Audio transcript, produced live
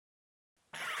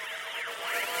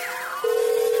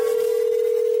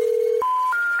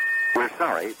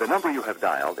sorry, the number you have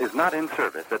dialed is not in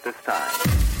service at this time.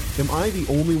 Am I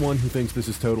the only one who thinks this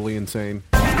is totally insane?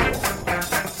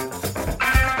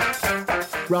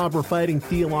 Rob, we're fighting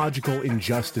theological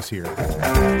injustice here.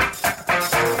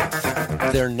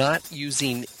 They're not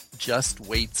using just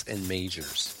weights and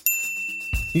measures.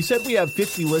 He said we have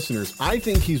 50 listeners. I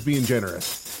think he's being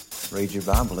generous. Read your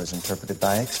Bible as interpreted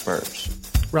by experts.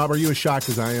 Rob, are you as shocked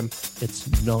as I am?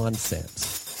 It's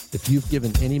nonsense. If you've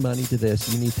given any money to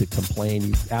this, you need to complain.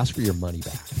 You ask for your money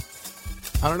back.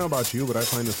 I don't know about you, but I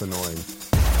find this annoying.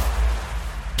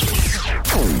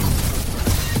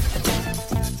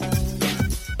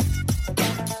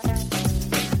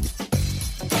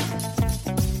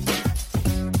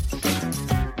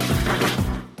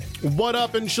 What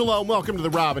up and shalom. Welcome to the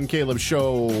Rob and Caleb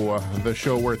Show, the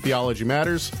show where theology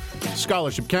matters,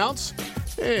 scholarship counts,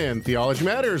 and theology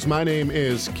matters. My name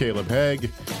is Caleb Haig,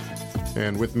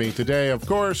 and with me today, of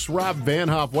course, Rob Van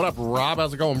Hoff. What up, Rob?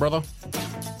 How's it going, brother?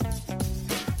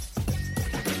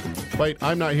 Wait,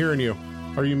 I'm not hearing you.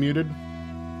 Are you muted?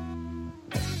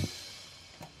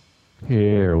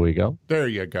 Here we go. There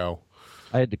you go.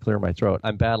 I had to clear my throat.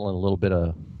 I'm battling a little bit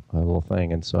of a little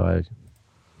thing, and so I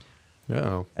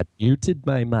muted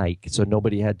my mic so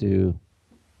nobody had to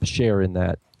share in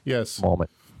that moment.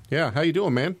 Yeah, how you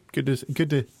doing, man? Good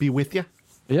to be with you.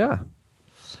 Yeah.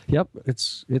 Yep,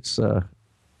 it's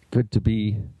good to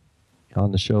be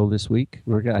on the show this week.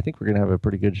 I think we're gonna have a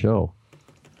pretty good show.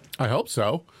 I hope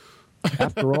so.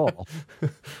 After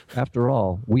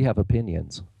all, we have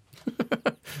opinions.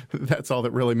 That's all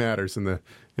that really matters in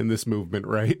this movement,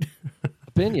 right?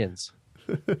 Opinions.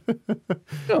 You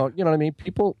know what I mean?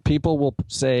 People will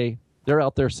say they're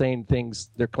out there saying things,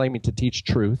 they're claiming to teach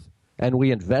truth, and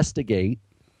we investigate.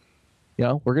 You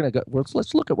know,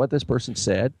 let's look at what this person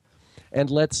said, and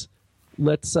let's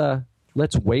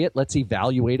weigh it, let's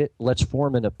evaluate it, let's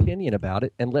form an opinion about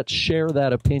it, and let's share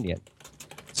that opinion.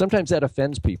 Sometimes that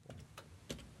offends people.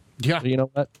 Yeah. So you know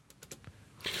what?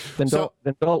 Then don't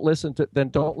listen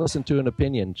to an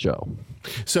opinion show.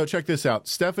 So check this out.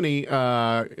 Stephanie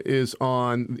is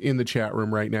in the chat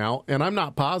room right now, and I'm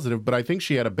not positive, but I think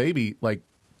she had a baby like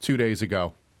 2 days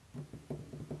ago.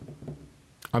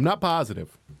 I'm not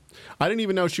positive. I didn't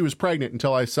even know she was pregnant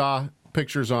until I saw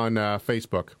pictures on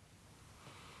Facebook.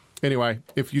 Anyway,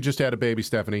 if you just had a baby,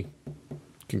 Stephanie,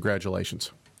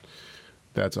 congratulations.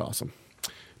 That's awesome.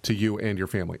 To you and your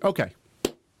family. Okay.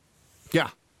 Yeah.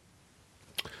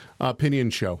 Opinion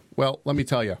show. Well, let me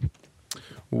tell you.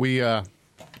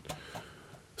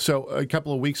 So a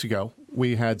couple of weeks ago,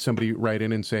 we had somebody write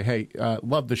in and say, hey,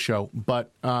 love the show,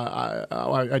 but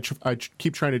I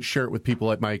keep trying to share it with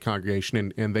people at my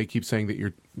congregation, and they keep saying that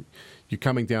you're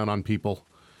coming down on people.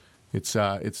 It's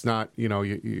not,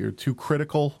 you're too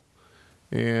critical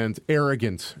and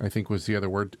arrogant, I think was the other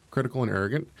word, critical and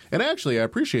arrogant. And actually, I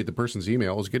appreciate the person's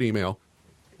email. It was a good email.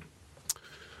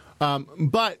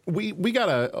 But we got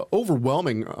an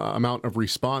overwhelming amount of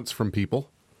response from people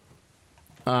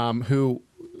who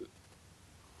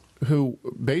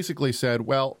basically said,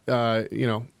 well, how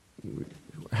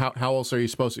else are you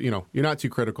supposed to, you're not too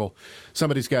critical.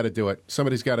 Somebody's got to do it.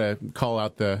 Somebody's got to call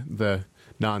out the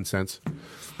nonsense.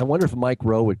 I wonder if Mike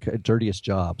Rowe would dirtiest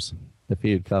jobs if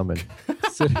he had come and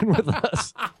sit in with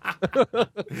us.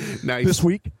 Nice. This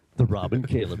week, the Rob and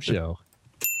Caleb Show.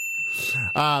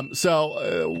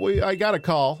 I got a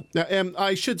call, and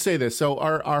I should say this. So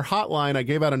our hotline, I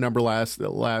gave out a number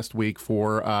last week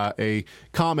for a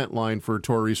comment line for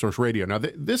Torah Resource Radio. Now,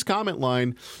 this comment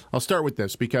line, I'll start with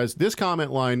this because this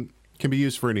comment line can be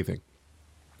used for anything.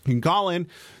 You can call in,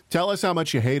 tell us how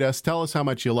much you hate us, tell us how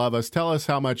much you love us, tell us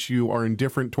how much you are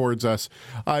indifferent towards us.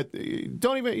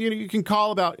 You can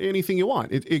call about anything you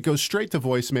want. It goes straight to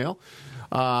voicemail.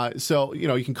 So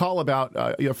you can call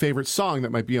about your favorite song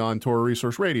that might be on Torah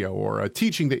Resource Radio, or a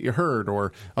teaching that you heard,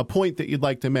 or a point that you'd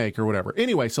like to make, or whatever.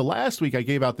 Anyway, so last week I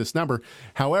gave out this number.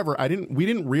 However, we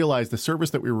didn't realize the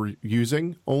service that we were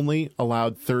using only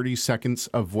allowed 30 seconds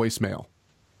of voicemail.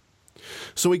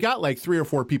 So we got like 3 or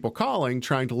 4 people calling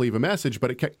trying to leave a message, but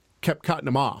it kept cutting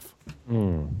them off.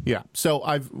 Yeah. So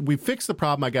we fixed the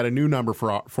problem. I got a new number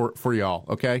for y'all.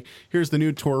 Okay. Here's the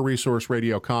new Torah Resource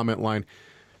Radio comment line.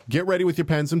 Get ready with your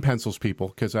pens and pencils, people,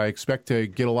 because I expect to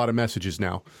get a lot of messages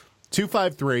now.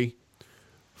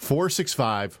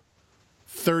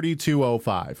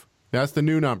 253-465-3205. That's the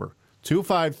new number.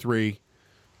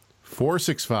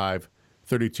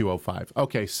 253-465-3205.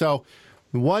 Okay, so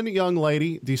one young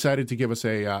lady decided to give us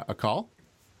a call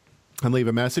and leave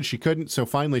a message. She couldn't, so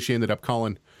finally she ended up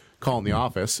calling the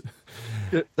office.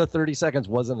 The 30 seconds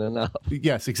wasn't enough.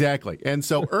 Yes, exactly. And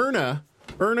so Erna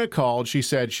called. She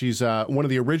said she's one of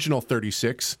the original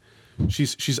 36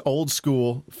 She's old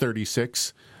school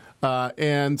 36.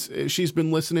 And she's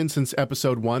been listening since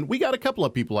episode 1. We got a couple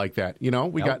of people like that, we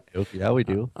got. Yeah, we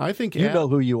do. I think you know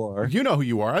who you are. You know who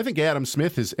you are. I think Adam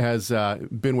Smith has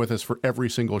been with us for every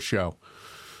single show.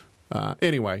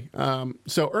 Anyway,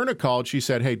 so Erna called. She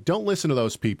said, "Hey, don't listen to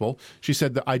those people." She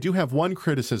said that I do have one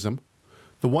criticism.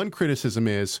 The one criticism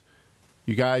is,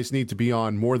 you guys need to be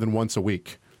on more than once a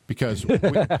week. Because we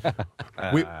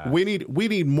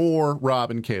need more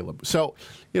Rob and Caleb. So,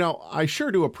 I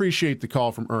sure do appreciate the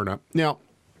call from Erna. Now,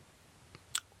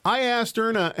 I asked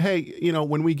Erna, hey,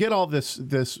 when we get all this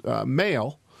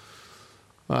mail,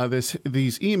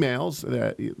 these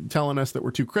emails telling us that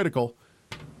we're too critical,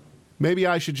 maybe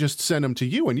I should just send them to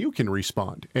you and you can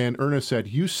respond. And Erna said,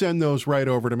 you send those right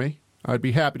over to me. I'd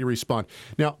be happy to respond.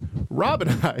 Now, Rob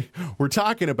and I were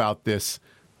talking about this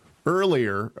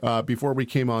earlier before we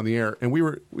came on the air, and we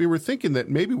were thinking that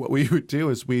maybe what we would do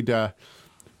is we'd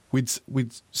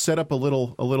set up a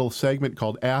little segment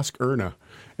called Ask Erna,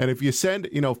 and if you send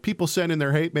if people send in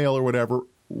their hate mail or whatever,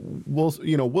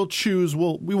 we'll choose,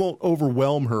 we won't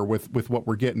overwhelm her with what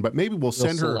we're getting, but maybe we'll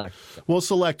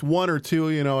select one or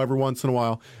two every once in a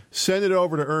while, send it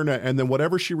over to Erna, and then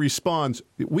whatever she responds,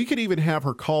 we could even have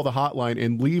her call the hotline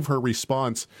and leave her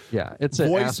response. Yeah, it's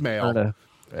voicemail.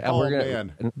 We're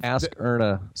gonna an Ask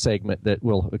Erna segment that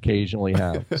we'll occasionally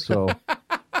have. So,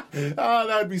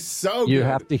 that would be so good. You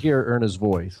have to hear Erna's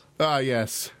voice.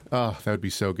 Yes. Oh, that would be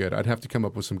so good. I'd have to come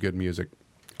up with some good music.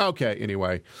 Okay,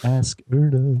 anyway. Ask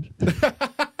Erna.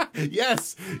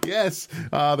 Yes.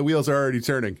 The wheels are already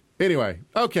turning. Anyway,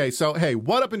 okay, so hey,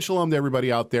 what up and shalom to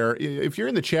everybody out there. If you're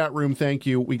in the chat room, thank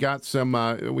you. We got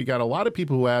a lot of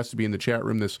people who asked to be in the chat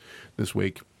room this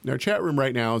week. Our chat room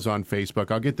right now is on Facebook.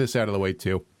 I'll get this out of the way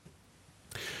too.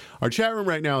 Our chat room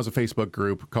right now is a Facebook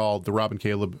group called the Rob and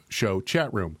Caleb Show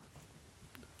Chat Room.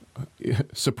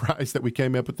 Surprised that we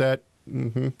came up with that?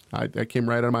 Mm-hmm. That came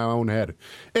right out of my own head.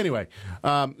 Anyway,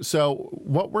 so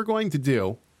what we're going to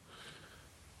do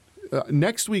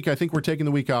next week, I think we're taking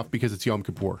the week off because it's Yom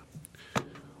Kippur.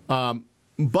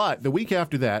 But the week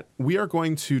after that, we are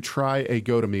going to try a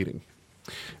GoToMeeting.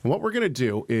 And what we're going to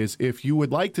do is, if you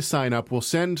would like to sign up, we'll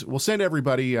send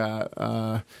everybody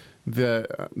the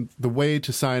way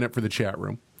to sign up for the chat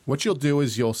room. What you'll do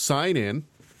is you'll sign in.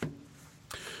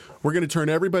 We're going to turn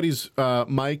everybody's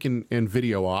mic and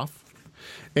video off.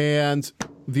 And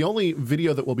the only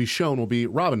video that will be shown will be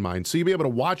Rob and mine. So you'll be able to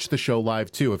watch the show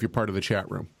live, too, if you're part of the chat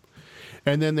room.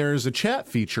 And then there's a chat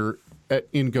feature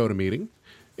in GoToMeeting,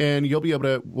 and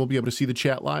we'll be able to see the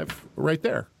chat live right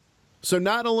there. So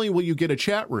not only will you get a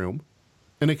chat room,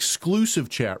 an exclusive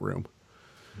chat room,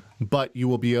 but you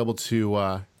will be able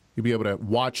to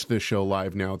watch the show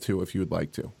live now too, if you would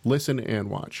like to listen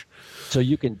and watch. So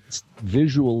you can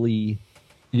visually,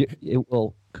 it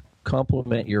will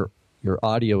complement your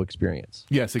audio experience.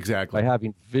 Yes, exactly. By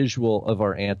having visual of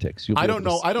our antics. I don't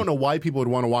know why people would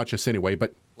want to watch us anyway,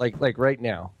 but like right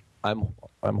now, I'm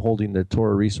holding the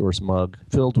Torah Resource mug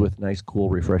filled with nice, cool,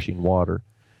 refreshing water,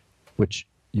 which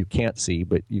you can't see,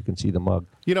 but you can see the mug.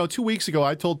 2 weeks ago,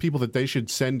 I told people that they should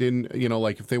send in,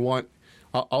 like if they want,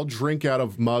 I'll drink out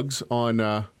of mugs on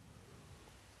air.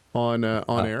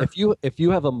 If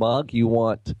you have a mug you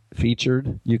want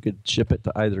featured, you could ship it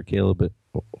to either Caleb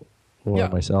or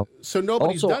myself. So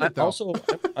nobody's done it though. Also,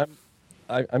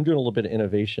 I'm doing a little bit of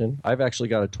innovation. I've actually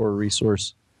got a Torah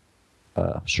Resource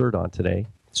shirt on today,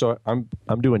 so I'm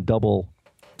doing double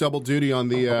duty on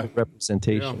the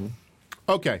representation.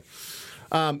 Yeah. Okay.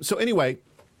 So anyway,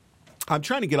 I'm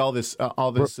trying to get all this.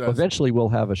 Eventually, we'll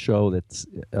have a show that's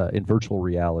in virtual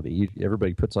reality.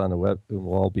 Everybody puts on the web, and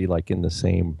we'll all be like in the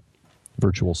same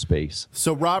virtual space.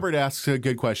 So Robert asks a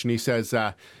good question. He says,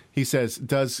 "Does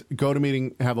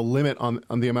GoToMeeting have a limit on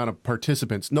the amount of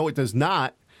participants?" No, it does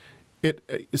not. It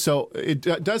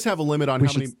does have a limit on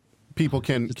how many people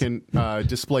can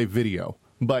display video.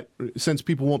 But since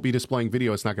people won't be displaying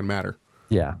video, it's not going to matter.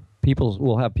 Yeah,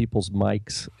 we'll have people's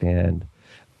mics and.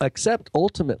 Except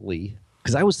ultimately,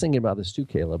 because I was thinking about this too,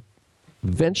 Caleb,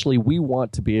 eventually we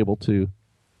want to be able to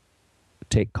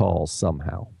take calls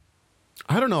somehow.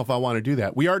 I don't know if I want to do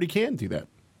that. We already can do that.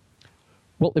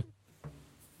 Well,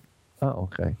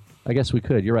 okay. I guess we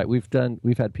could. You're right. We've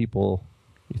had people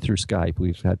through Skype.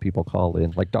 We've had people call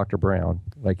in, like Dr. Brown,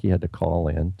 like he had to call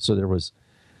in. So there was.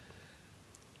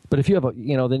 But if you have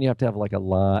then you have to have like a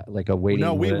waiting.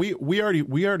 No, we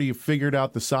already figured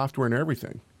out the software and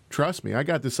everything. Trust me, I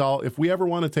got this all. If we ever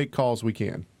want to take calls, we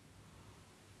can.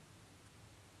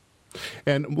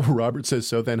 And Robert says,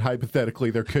 so then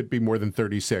hypothetically, there could be more than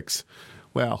 36.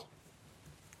 Well,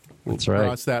 That's right.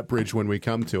 Cross that bridge when we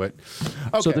come to it.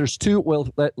 Okay. So there's two. Well,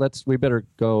 we better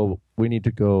go. We need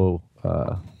to go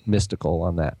mystical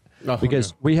on that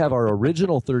because we have our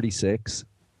original 36,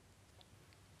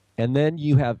 and then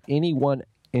you have any one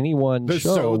The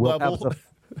show show will level. have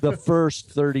the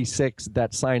first 36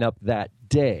 that sign up that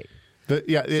day.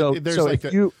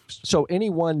 So any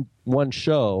one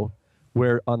show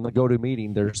where on the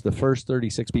GoToMeeting there's the first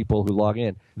 36 people who log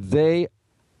in. They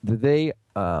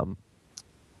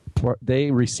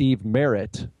receive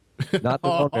merit, not the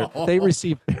wrong merit. They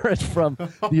receive merit from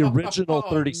the original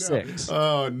 36.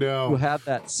 Oh no! Who have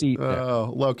that seat there.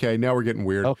 Oh, okay. Now we're getting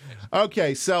weird.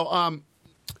 Okay, so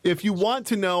if you want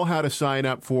to know how to sign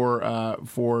up for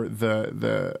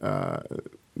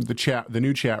the chat, the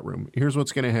new chat room, here's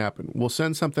what's going to happen. We'll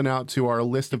send something out to our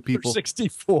list of people.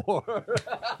 64.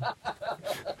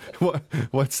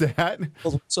 What's that?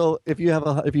 So if you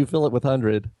fill it with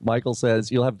 100, Michael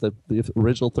says you'll have the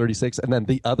original 36 and then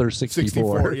the other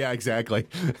 64. Yeah, exactly.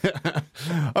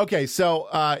 Okay, so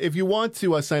if you want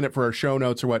to sign up for our show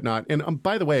notes or whatnot, and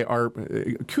by the way, our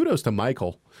kudos to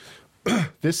Michael.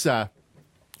 This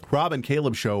Rob and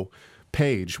Caleb show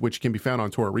page, which can be found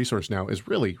on Torah Resource now, is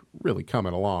really, really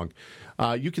coming along.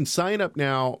 You can sign up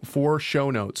now for show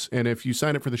notes, and if you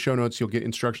sign up for the show notes, you'll get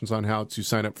instructions on how to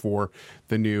sign up for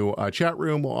the new chat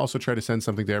room. We'll also try to send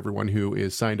something to everyone who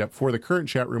is signed up for the current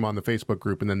chat room on the Facebook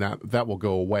group, and then that will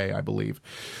go away, I believe.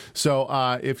 So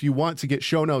if you want to get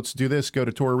show notes, do this. Go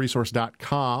to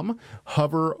TorahResource.com,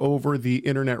 hover over the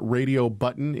Internet Radio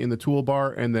button in the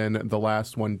toolbar, and then the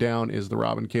last one down is the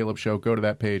Rob and Caleb Show. Go to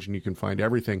that page, and you can find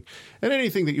everything and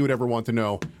anything that you would ever want to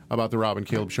know about the Rob and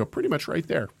Caleb Show pretty much right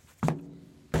there.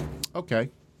 Okay.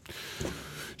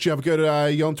 Did you have a good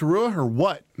Yom Teruah or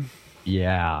what?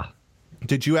 Yeah.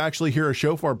 Did you actually hear a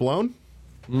shofar blown?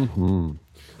 Mm-hmm.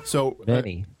 So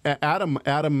many. Adam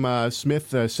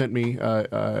Smith sent me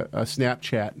a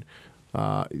Snapchat.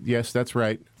 Yes, that's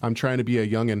right. I'm trying to be a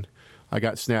youngin'. I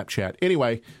got Snapchat.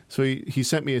 Anyway, so he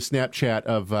sent me a Snapchat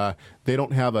of they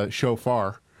don't have a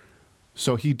shofar.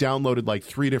 So he downloaded like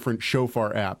 3 different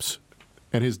shofar apps,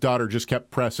 and his daughter just kept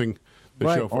pressing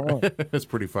the shofar. It's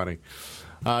pretty funny.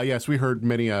 Yes, we heard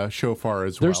many shofar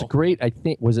as well. There's a great, I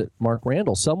think, was it Mark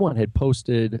Randall? Someone had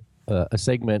posted a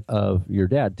segment of your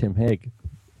dad, Tim Haig,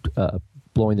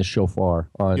 blowing the shofar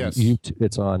on YouTube.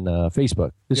 It's on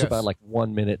Facebook. This is about like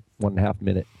 1 minute, 1.5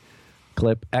 minute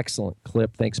clip. Excellent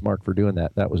clip. Thanks, Mark, for doing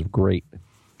that. That was great.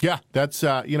 Yeah, that's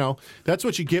that's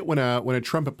what you get when a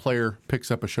trumpet player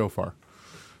picks up a shofar.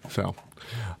 So,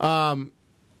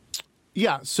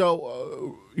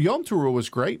 so Yom Teruah was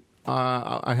great.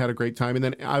 I had a great time, and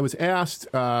then I was asked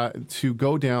to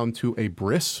go down to a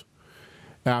bris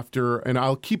after, and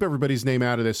I'll keep everybody's name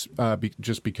out of this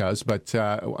just because, but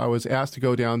I was asked to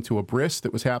go down to a bris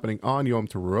that was happening on Yom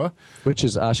Teruah, which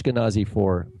is Ashkenazi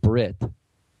for Brit.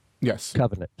 Yes,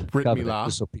 covenant. Brit Milah,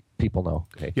 just so people know.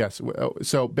 Okay. Yes,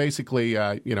 so basically,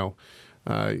 a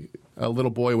little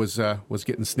boy was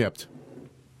getting snipped.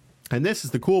 And this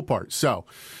is the cool part. So,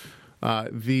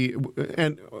 our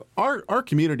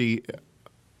community,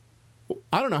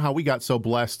 I don't know how we got so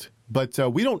blessed, but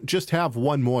we don't just have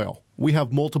one mohel. We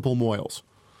have multiple mohels.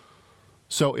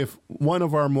 So if one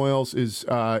of our mohels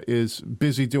is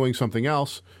busy doing something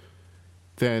else,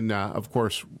 then of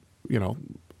course,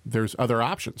 there's other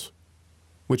options,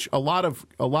 which a lot of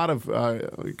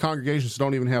congregations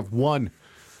don't even have one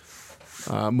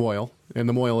mohel, and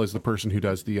the mohel is the person who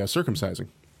does the circumcising.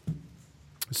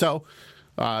 So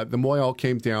the mohel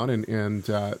came down, and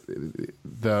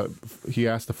he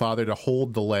asked the father to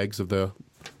hold the legs of the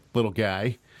little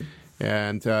guy,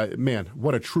 and man,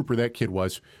 what a trooper that kid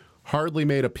was! Hardly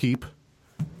made a peep,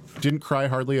 didn't cry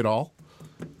hardly at all,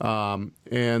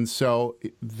 and so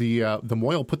the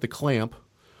mohel put the clamp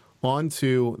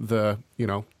onto the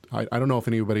I don't know if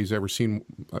anybody's ever seen.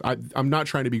 I'm not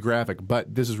trying to be graphic,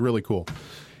 but this is really cool.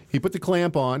 He put the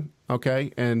clamp on,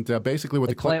 okay, and basically what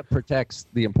the clamp protects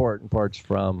the important parts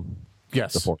from the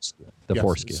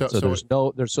foreskin. So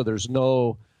there's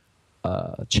no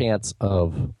chance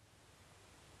of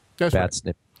bad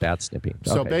snipping.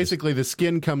 So basically, the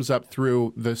skin comes up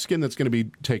through the skin that's going to be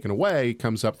taken away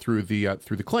comes up through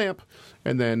the clamp,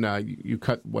 and then you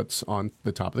cut what's on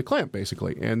the top of the clamp,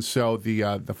 basically. And so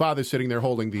the father's sitting there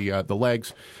holding the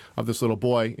legs of this little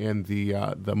boy, and the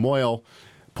mohel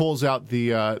pulls out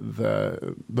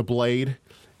the blade,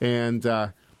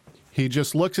 and he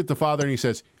just looks at the father and he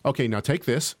says, "Okay, now take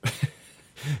this,"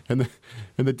 and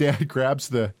the dad grabs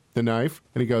the knife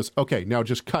and he goes, "Okay, now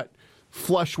just cut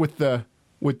flush with the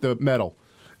metal,"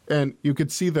 and you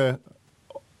could see the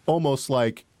almost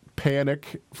like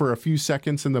panic for a few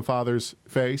seconds in the father's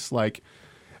face, like,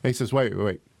 And he says,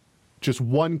 wait, just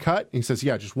one cut? And he says,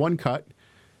 yeah, just one cut.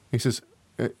 He says,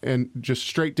 and just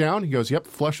straight down? He goes, yep,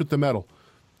 flush with the metal.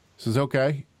 He says,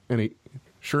 okay. And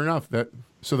sure enough,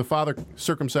 so the father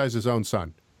circumcised his own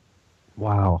son.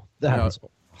 Wow. That's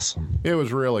awesome. It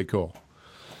was really cool.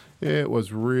 It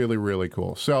was really, really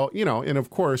cool. So, and of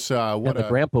course, and the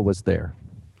grandpa was there.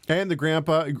 And the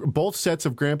grandpa, both sets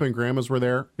of grandpa and grandmas were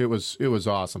there. It was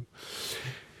awesome.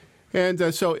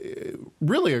 And so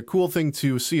really a cool thing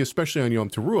to see, especially on Yom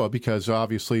Teruah, because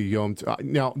obviously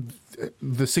now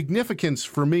the significance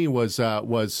for me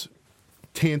was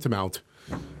tantamount.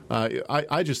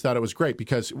 I just thought it was great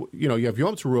because, you have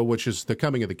Yom Teruah, which is the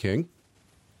coming of the king.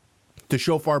 The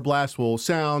shofar blast will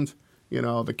sound,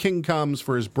 the king comes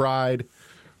for his bride,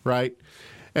 right?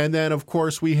 And then, of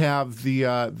course, we have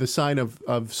the sign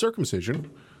of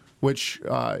circumcision, which,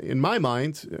 in my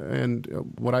mind, and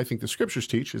what I think the scriptures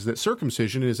teach, is that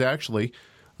circumcision is actually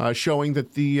showing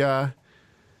that the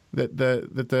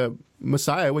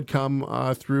Messiah would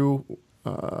come through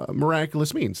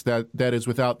miraculous means. That is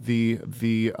without the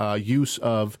use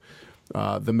of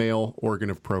the male organ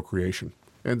of procreation.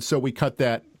 And so we cut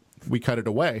it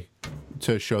away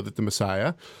to show that the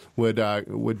Messiah would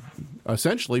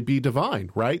essentially be divine,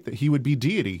 right? That he would be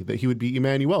deity, that he would be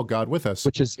Emmanuel, God with us.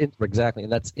 Which is exactly,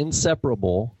 and that's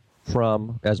inseparable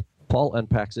from, as Paul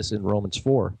unpacks this in Romans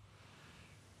 4,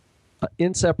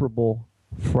 inseparable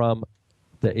from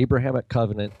the Abrahamic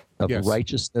covenant of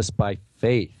righteousness by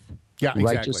faith. Yeah, exactly.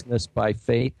 Righteousness by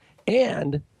faith,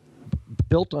 and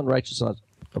built on righteousness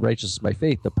by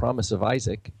faith, the promise of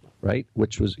Isaac, right?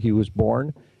 He was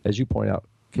born, as you point out,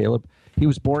 Caleb, he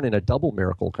was born in a double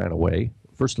miracle kind of way.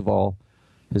 First of all,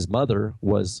 his mother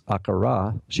was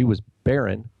Akara. She was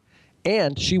barren,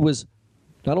 and she was,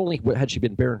 not only had she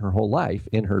been barren her whole life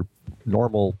in her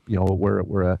normal, where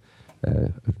a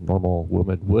normal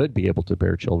woman would be able to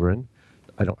bear children.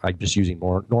 I'm just using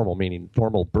normal, meaning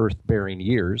normal birth-bearing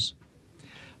years.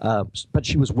 But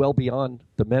she was well beyond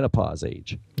the menopause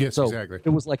age. Yes, so exactly. It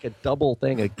was like a double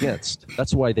thing against.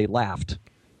 That's why they laughed,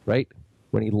 right?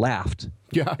 When he laughed,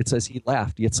 it says he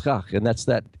laughed, Yitzchak, and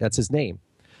that's his name.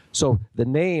 So the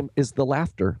name is the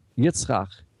laughter, Yitzchak,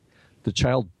 the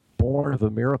child born of a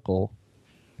miracle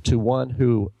to one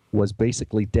who was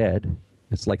basically dead.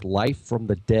 It's like life from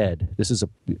the dead.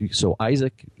 So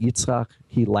Isaac, Yitzchak,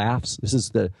 he laughs. This is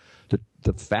the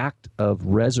fact of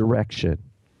resurrection.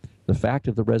 The fact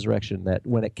of the resurrection, that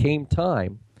when it came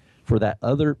time for that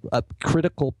other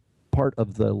critical part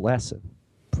of the lesson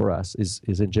for us is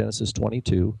in Genesis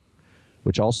 22,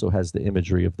 which also has the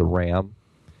imagery of the ram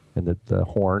and the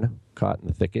horn caught in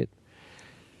the thicket.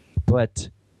 But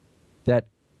that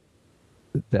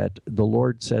the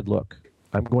Lord said, look,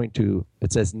 I'm going to,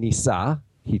 it says Nisa,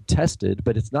 he tested,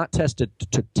 but it's not tested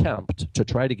to tempt, to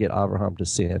try to get Abraham to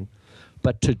sin,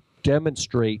 but to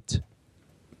demonstrate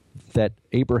that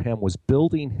Abraham was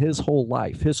building his whole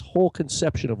life, his whole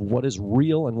conception of what is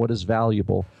real and what is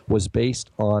valuable was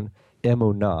based on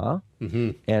emunah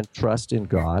and trust in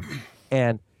God,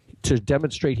 and to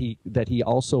demonstrate that he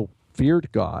also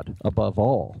feared God above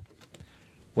all,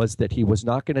 was that he was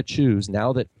not going to choose,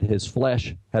 now that the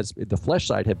flesh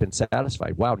side had been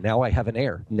satisfied. Wow, now I have an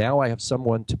heir. Now I have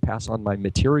someone to pass on my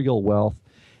material wealth,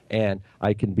 and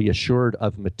I can be assured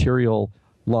of material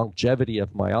longevity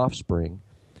of my offspring.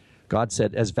 God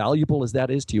said, as valuable as that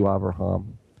is to you,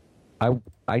 Abraham,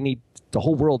 the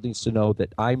whole world needs to know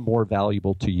that I'm more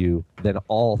valuable to you than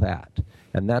all that.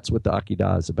 And that's what the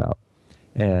Akedah is about.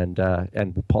 And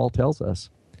Paul tells us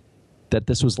that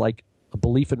this was like a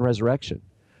belief in resurrection.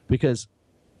 Because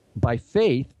by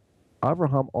faith,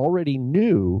 Abraham already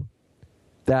knew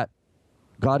that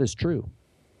God is true.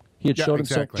 He had shown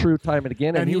himself true time and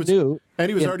again, and he knew. And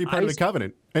he was already part of the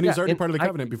covenant. And he was already part of the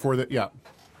covenant before that,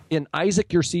 In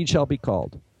Isaac your seed shall be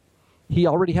called. He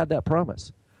already had that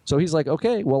promise. So he's like,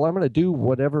 okay, well, I'm going to do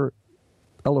whatever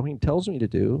Elohim tells me to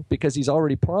do, because he's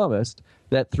already promised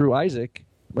that through Isaac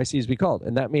my seeds be called.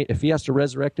 And that means if he has to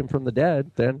resurrect him from the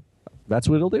dead, then that's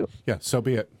what he'll do. Yeah, so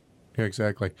be it. Yeah,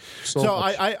 exactly. So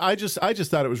I just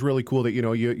thought it was really cool that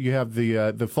you have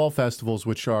the fall festivals,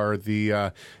 which are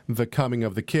the coming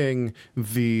of the king,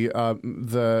 the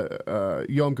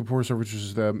Yom Kippur, which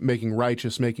is the making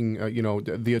righteous, making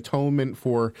the atonement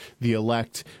for the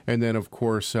elect, and then of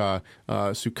course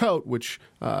Sukkot, which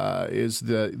is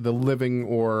the living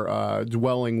or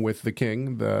dwelling with the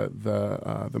king,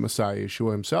 the Messiah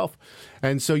Yeshua himself.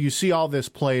 And so you see all this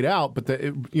played out, but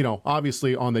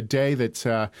obviously on the day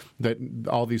that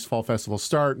all these fall festivals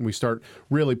start, and we start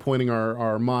really pointing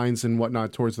our minds and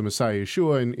whatnot towards the Messiah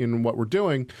Yeshua in what we're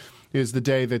doing, is the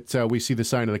day that we see the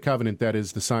sign of the covenant. That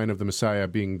is the sign of the Messiah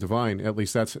being divine. At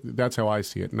least that's how I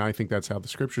see it, and I think that's how the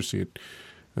Scriptures see it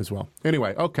as well.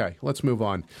 Anyway, okay, let's move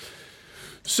on.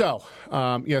 So,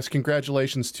 yes,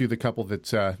 congratulations to the couple that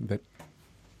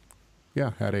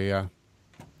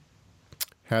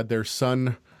had their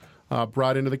son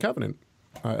brought into the covenant,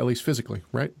 at least physically,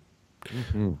 right?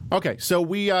 Mm-hmm. Okay, so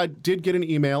we did get an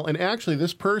email, and actually,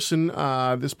 this person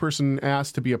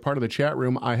asked to be a part of the chat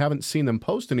room. I haven't seen them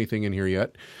post anything in here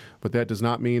yet, but that does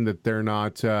not mean that they're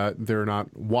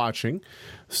not watching.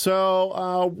 So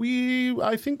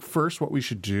I think first what we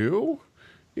should do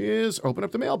is open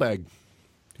up the mailbag.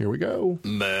 Here we go.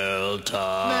 Mail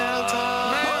time. Mail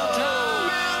time. Mail time.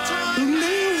 Mail time. The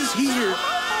mail's here.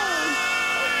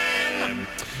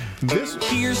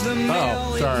 Here's the mail.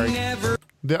 Oh, sorry.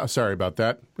 Sorry about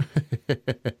that.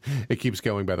 It keeps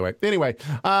going, by the way. Anyway,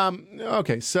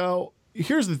 okay, so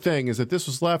here's the thing, is that this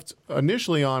was left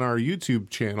initially on our YouTube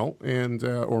channel, and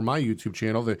or my YouTube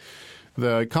channel.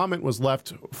 The comment was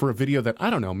left for a video that,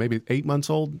 I don't know, maybe 8 months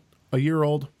old, a year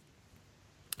old.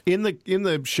 In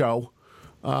the show,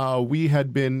 we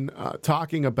had been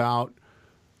talking about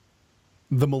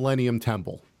the Millennium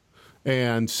Temple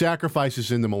and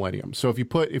sacrifices in the Millennium. So if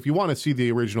you want to see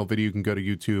the original video, you can go to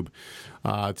YouTube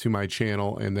to my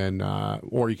channel, and then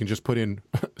or you can just put in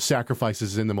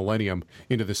sacrifices in the Millennium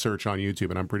into the search on YouTube,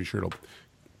 and I'm pretty sure it'll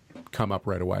come up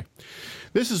right away.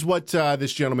 This is what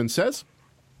this gentleman says.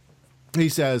 He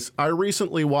says, I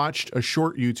recently watched a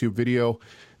short YouTube video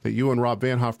that you and Rob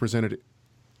Van Hoff presented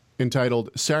entitled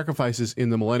Sacrifices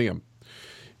in the Millennium.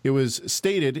 It was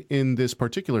stated in this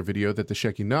particular video that the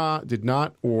Shekinah did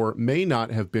not or may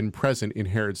not have been present in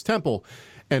Herod's temple,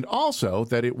 and also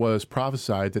that it was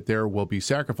prophesied that there will be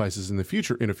sacrifices in the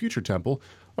future in a future temple,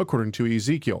 according to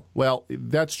Ezekiel. Well,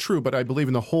 that's true, but I believe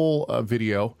in the whole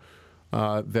video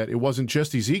that it wasn't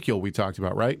just Ezekiel we talked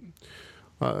about, right?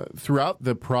 Throughout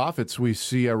the prophets, we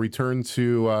see a return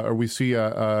to, or we see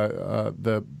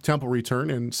the temple return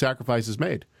and sacrifices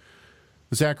made.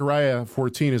 Zechariah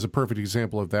 14 is a perfect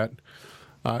example of that.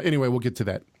 Anyway, we'll get to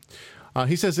that.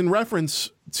 He says, in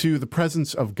reference to the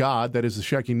presence of God, that is the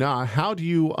Shekinah, how do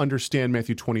you understand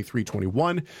Matthew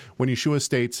 23:21 when Yeshua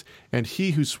states, and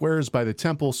he who swears by the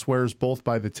temple swears both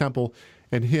by the temple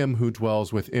and him who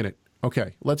dwells within it?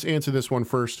 Okay, let's answer this one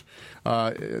first.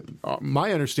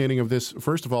 My understanding of this,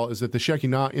 first of all, is that the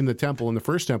Shekinah in the temple, in the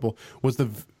first temple, was the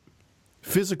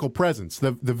physical presence,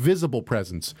 the visible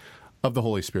presence of the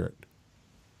Holy Spirit.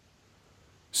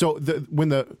 So when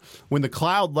the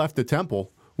cloud left the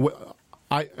temple,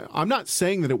 I'm not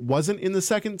saying that it wasn't in the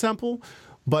second temple,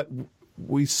 but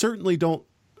we certainly don't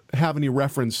have any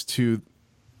reference to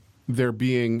there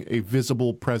being a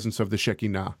visible presence of the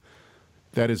Shekinah.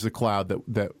 That is the cloud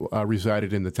that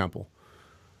resided in the temple.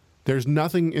 There's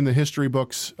nothing in the history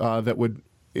books that would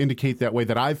indicate that way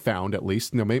that I've found, at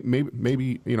least.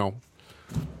 Maybe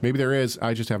there is.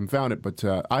 I just haven't found it, but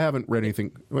I haven't read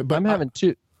anything. But I'm having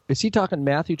two. Is he talking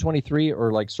Matthew 23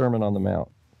 or like Sermon on the Mount?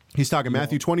 He's talking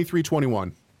Matthew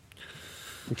 23:21.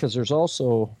 Because there's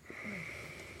also.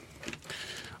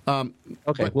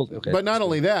 Okay. But not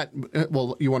only that.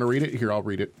 Well, you want to read it? Here, I'll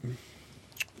read it.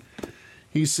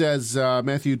 He says,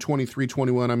 Matthew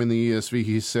 23:21, I'm in the ESV,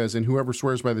 he says, and whoever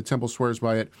swears by the temple swears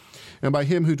by it, and by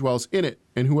him who dwells in it,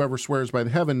 and whoever swears by the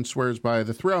heaven swears by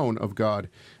the throne of God,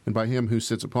 and by him who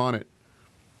sits upon it.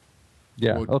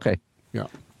 Yeah, okay. Yeah.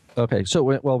 Okay, so,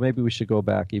 well, maybe we should go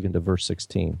back even to verse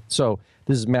 16. So,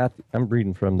 this is Matthew, I'm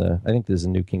reading from I think this is the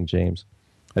New King James.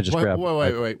 I just grabbed...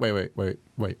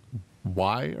 Wait.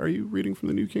 Why are you reading from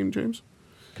the New King James?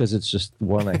 Because it's just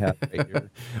one I have right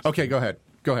here. Okay, go ahead.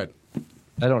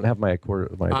 I don't have my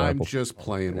Bible. I'm just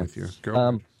playing with you. Go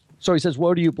ahead. So he says,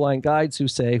 woe to you blind guides who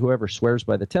say, whoever swears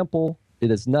by the temple, it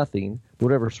is nothing. But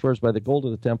whoever swears by the gold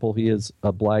of the temple, he is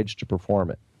obliged to perform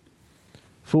it.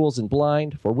 Fools and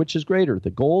blind, for which is greater,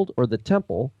 the gold or the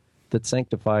temple that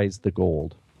sanctifies the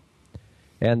gold?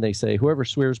 And they say, whoever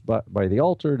swears by the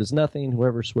altar, it is nothing.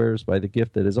 Whoever swears by the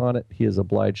gift that is on it, he is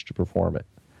obliged to perform it.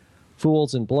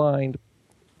 Fools and blind,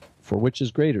 for which is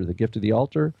greater, the gift of the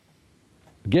altar,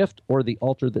 gift or the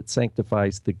altar that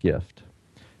sanctifies the gift?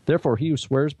 Therefore, he who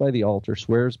swears by the altar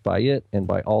swears by it and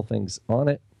by all things on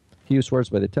it. He who swears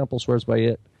by the temple swears by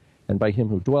it and by him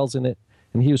who dwells in it.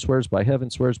 And he who swears by heaven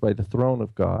swears by the throne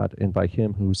of God and by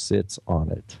him who sits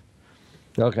on it.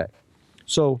 Okay,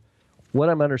 so what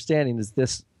I'm understanding is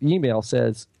this email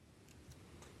says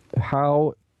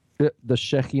how the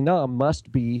Shekinah must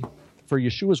be, for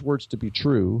Yeshua's words to be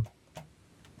true,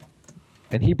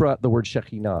 and he brought the word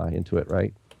Shekinah into it,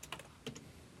 right?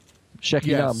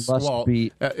 Shekinah must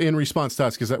be... in response to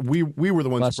us, because we were the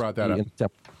ones who brought that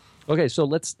up. Okay,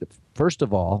 so first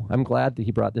of all, I'm glad that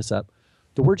he brought this up.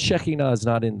 The word Shekinah is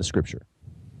not in the scripture.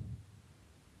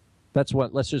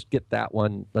 Let's just get that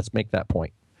one. Let's make that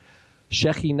point.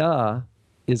 Shekinah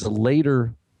is a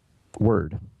later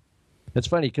word. It's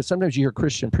funny because sometimes you hear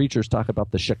Christian preachers talk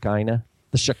about the Shekinah.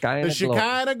 The Shekinah The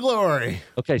Shekinah glory.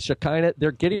 Okay, Shekinah,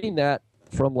 they're getting that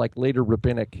from like later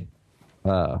rabbinic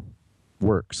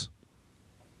works.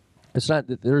 It's not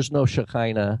that there's no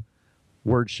Shekinah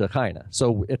word Shekinah.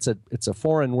 So it's a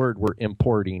foreign word we're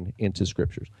importing into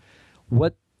scriptures.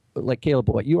 Like Caleb,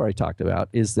 what you already talked about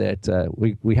is that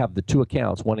we have the two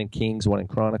accounts, one in Kings, one in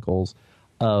Chronicles,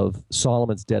 of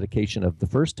Solomon's dedication of the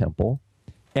first temple,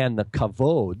 and the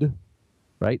kavod,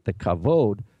 right? The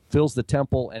kavod fills the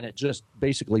temple, and it just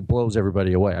basically blows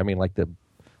everybody away. I mean, like the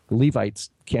Levites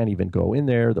can't even go in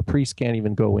there. The priests can't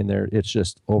even go in there. It's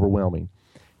just overwhelming.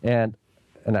 And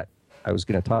I was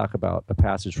going to talk about a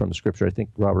passage from the scripture. I think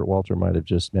Robert Walter might have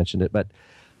just mentioned it, but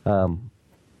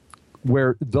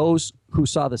where those who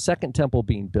saw the second temple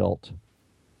being built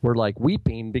were like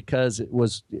weeping because it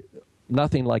was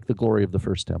nothing like the glory of the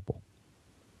first temple.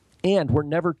 And we're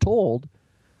never told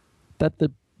that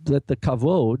the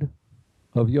kavod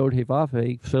of Yod He Vav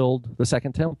He filled the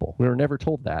second temple. We were never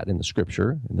told that in the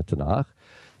scripture, in the Tanakh.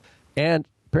 And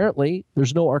apparently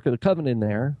there's no Ark of the Covenant in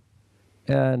there,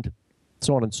 and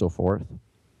so on and so forth.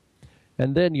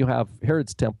 And then you have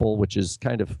Herod's temple, which is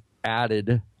kind of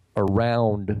added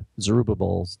around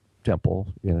Zerubbabel's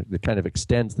temple. You know, it kind of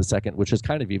extends the second, which is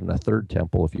kind of even a third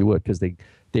temple, if you would, because they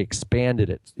expanded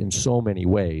it in so many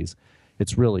ways.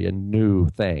 It's really a new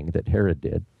thing that Herod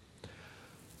did.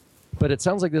 But it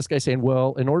sounds like this guy's saying,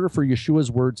 well, in order for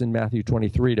Yeshua's words in Matthew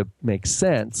 23 to make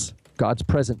sense, God's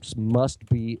presence must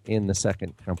be in the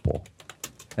second temple.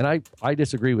 And I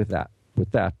disagree with that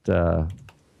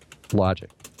logic.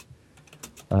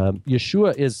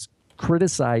 Yeshua is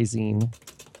criticizing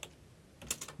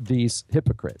these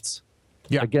hypocrites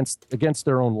against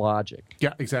their own logic.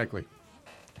 Yeah, exactly.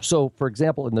 So, for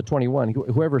example, in the 21,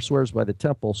 whoever swears by the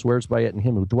temple swears by it and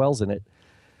him who dwells in it.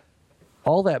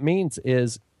 All that means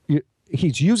is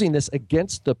he's using this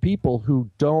against the people who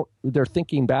they're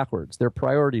thinking backwards. Their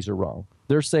priorities are wrong.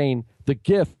 They're saying the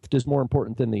gift is more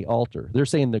important than the altar. They're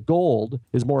saying the gold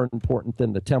is more important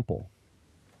than the temple.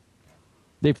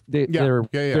 Their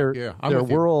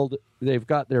world, they've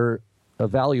got their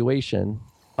evaluation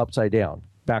upside down,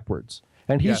 backwards.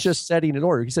 And he's just setting an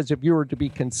order. He says if you were to be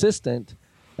consistent,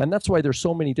 and that's why there's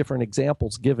so many different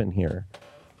examples given here.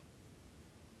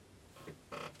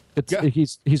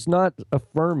 He's not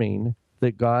affirming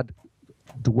that God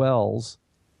dwells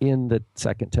in the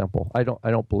second temple. I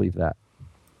don't believe that.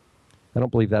 I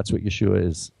don't believe that's what Yeshua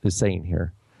is saying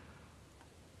here.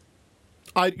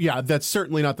 That's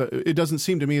certainly not it doesn't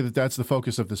seem to me that that's the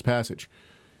focus of this passage.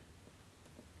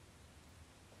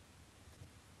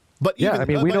 But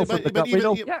we know from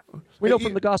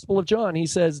the Gospel of John, he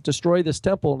says, destroy this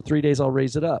temple in 3 days I'll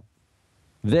raise it up.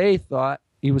 They thought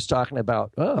he was talking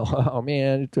about, oh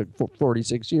man, it took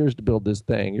 46 years to build this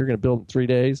thing. You're going to build it in 3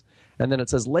 days. And then it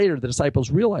says later the disciples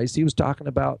realized he was talking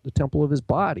about the temple of his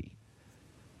body.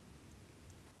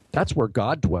 That's where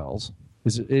God dwells,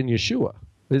 is in Yeshua.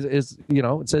 It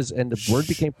says, and the word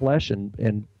became flesh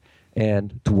and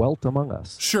dwelt among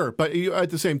us. Sure, but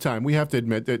at the same time, we have to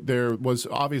admit that there was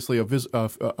obviously a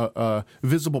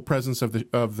visible presence of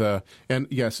the. And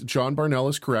yes, John Barnell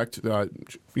is correct.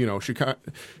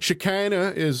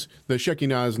 Shekinah is the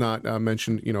Shekinah is not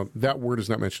mentioned. That word is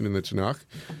not mentioned in the Tanakh.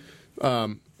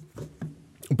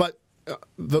 But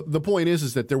the point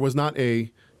is that there was not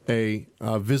a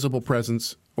visible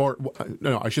presence. Or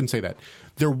no, I shouldn't say that.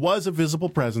 There was a visible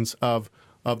presence of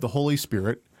the Holy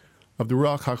Spirit, of the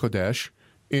Ruach HaKodesh,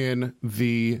 in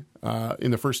the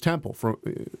first temple. From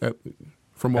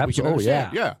what we can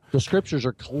understand, yeah, the scriptures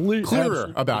are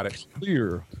clearer about it.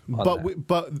 Clear,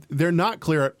 but they're not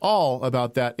clear at all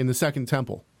about that in the second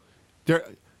temple.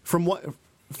 From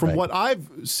what I've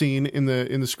seen in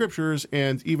the scriptures,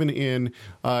 and even in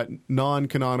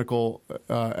non-canonical,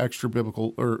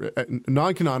 extra-biblical or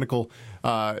non-canonical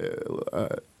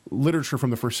literature from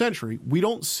the first century, we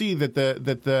don't see that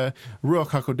the Ruach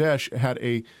HaKodesh had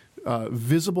a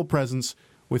visible presence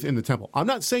within the temple. I'm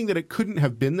not saying that it couldn't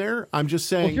have been there. I'm just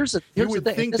saying you would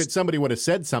think that somebody would have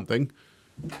said something.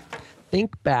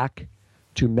 Think back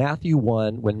to Matthew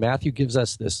 1 when Matthew gives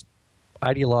us this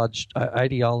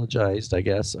ideologized, I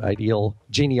guess, ideal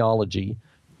genealogy,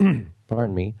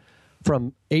 pardon me,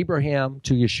 from Abraham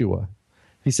to Yeshua.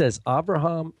 He says,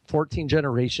 Abraham, 14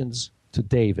 generations to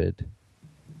David,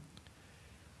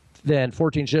 then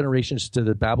 14 generations to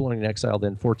the Babylonian exile,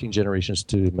 then 14 generations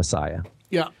to Messiah.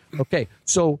 Yeah. Okay,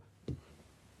 so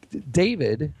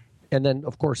David, and then,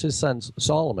 of course, his son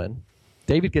Solomon.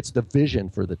 David gets the vision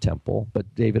for the temple, but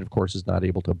David, of course, is not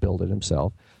able to build it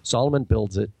himself. Solomon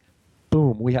builds it.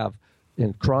 Boom. We have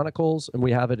in Chronicles and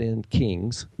we have it in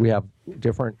Kings. We have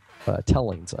different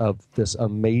tellings of this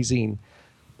amazing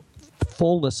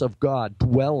fullness of God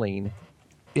dwelling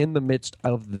in the midst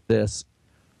of this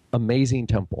amazing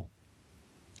temple.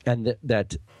 And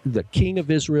that the king of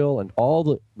Israel and all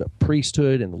the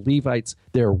priesthood and the Levites,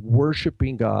 they're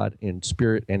worshiping God in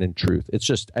spirit and in truth. It's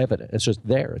just evident. It's just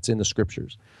there. It's in the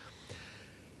scriptures.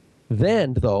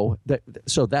 Then, though,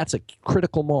 so that's a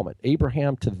critical moment.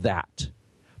 Abraham to that.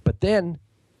 But then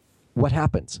what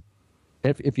happens?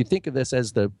 If you think of this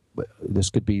as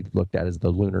this could be looked at as the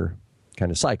lunar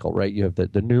kind of cycle, right? You have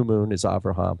the new moon is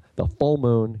Abraham. The full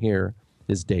moon here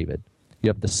is David. You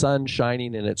have the sun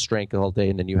shining in its strength all day,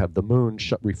 and then you have the moon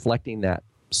reflecting that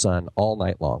sun all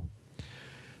night long.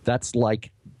 That's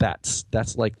like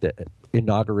the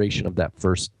inauguration of that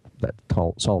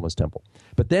Solomon's temple.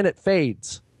 But then it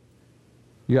fades.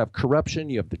 You have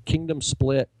corruption. You have the kingdom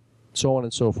split, so on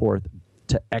and so forth,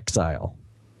 to exile.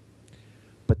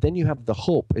 But then you have the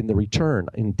hope in the return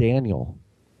in Daniel,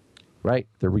 right?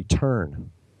 The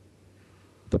return,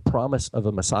 the promise of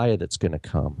a Messiah that's going to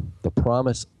come, the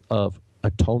promise of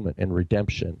atonement and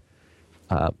redemption,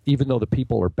 even though the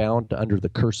people are bound under the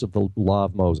curse of the law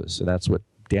of Moses. And that's what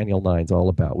Daniel 9 is all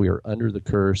about. We are under the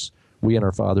curse. We and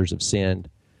our fathers have sinned,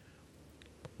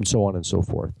 and so on and so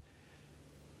forth.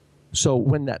 So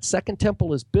when that second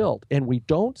temple is built, and we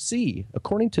don't see,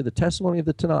 according to the testimony of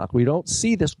the Tanakh, we don't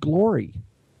see this glory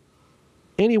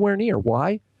anywhere near.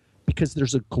 Why? Because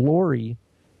there's a glory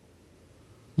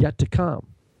yet to come.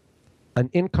 An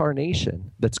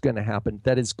incarnation that's going to happen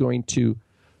that is going to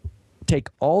take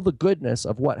all the goodness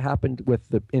of what happened with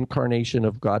the incarnation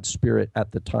of God's Spirit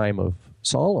at the time of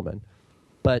Solomon,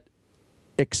 but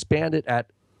expand it at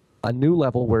a new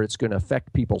level where it's going to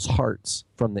affect people's hearts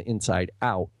from the inside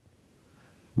out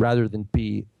rather than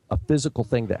be a physical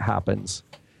thing that happens.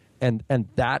 And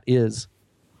that is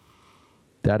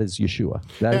Yeshua.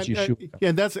 That is Yeshua.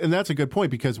 And that's a good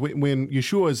point, because when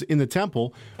Yeshua is in the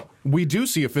temple, we do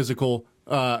see a physical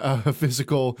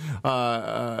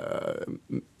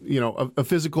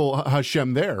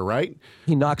Hashem there, right?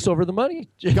 He knocks over the money.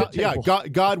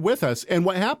 God with us. And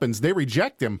what happens? They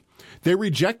reject him. They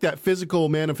reject that physical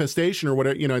manifestation or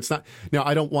whatever. It's not. Now,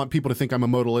 I don't want people to think I'm a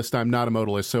modalist. I'm not a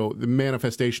modalist. So the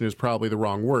manifestation is probably the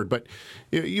wrong word. But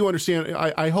you understand.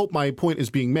 I hope my point is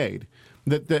being made.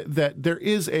 That there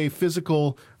is a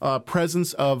physical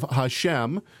presence of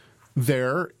Hashem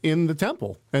there in the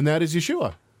temple, and that is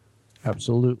Yeshua.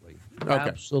 Absolutely. Okay.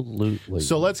 Absolutely.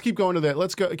 So let's keep going to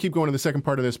that. Keep going to the second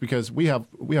part of this, because we have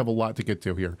a lot to get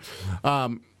to here.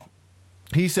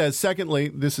 He says, secondly,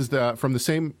 this is from the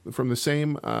same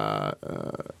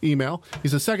email. He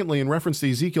says, secondly, in reference to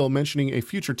Ezekiel mentioning a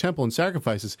future temple and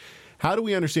sacrifices, how do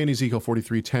we understand Ezekiel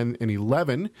 43:10 and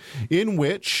 11, in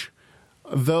which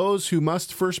those who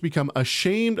must first become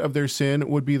ashamed of their sin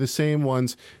would be the same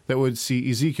ones that would see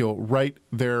Ezekiel right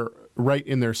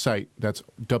in their sight? That's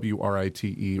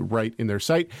WRITE, right in their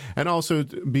sight, and also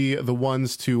be the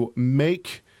ones to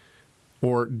make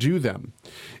or do them.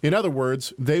 In other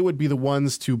words, they would be the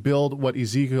ones to build what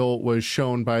Ezekiel was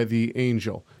shown by the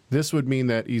angel. This would mean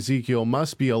that Ezekiel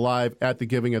must be alive at the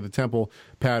giving of the temple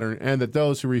pattern, and that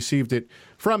those who received it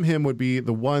from him would be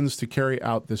the ones to carry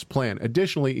out this plan.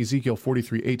 Additionally, Ezekiel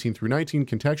 43:18 through 19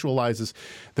 contextualizes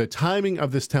the timing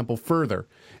of this temple further.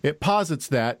 It posits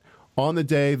that on the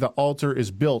day the altar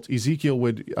is built, Ezekiel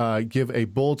would give a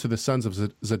bull to the sons of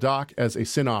Zadok as a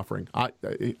sin offering.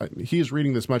 He is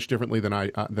reading this much differently than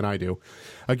I do.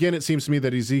 Again, it seems to me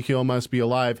that Ezekiel must be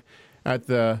alive at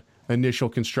the initial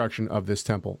construction of this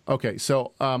temple. Okay,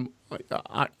 so I'm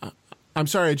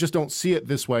sorry, I just don't see it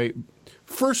this way.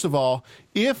 First of all,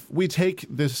 if we take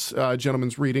this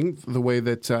gentleman's reading the way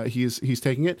that he's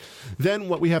taking it, then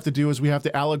what we have to do is we have to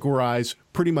allegorize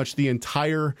pretty much the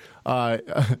entire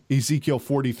Ezekiel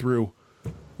 40 through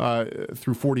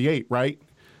 48, right?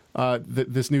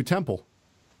 This new temple,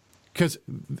 because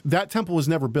that temple was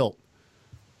never built.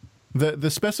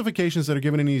 The specifications that are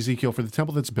given in Ezekiel for the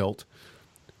temple that's built,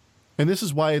 and this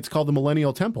is why it's called the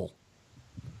Millennial Temple.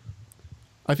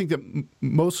 I think that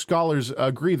most scholars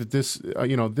agree that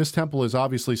this temple is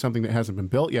obviously something that hasn't been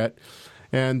built yet,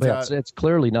 and it's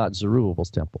clearly not Zerubbabel's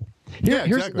temple.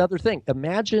 Here's another thing.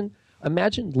 Imagine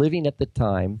living at the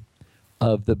time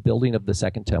of the building of the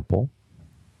second temple.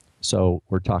 So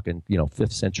we're talking,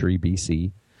 5th century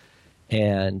BC,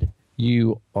 and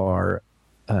you are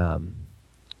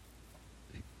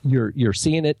you're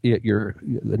seeing it.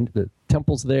 The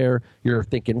temple's there. You're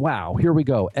thinking, wow, here we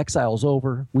go. Exile's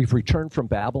over. We've returned from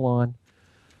Babylon.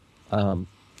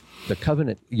 The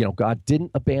covenant, God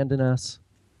didn't abandon us.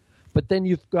 But then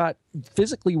you've got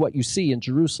physically what you see in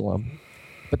Jerusalem.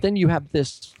 But then you have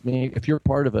this, if you're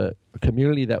part of a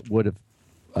community that would have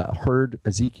heard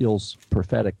Ezekiel's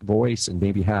prophetic voice and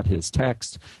maybe had his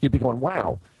text, you'd be going,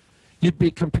 wow. You'd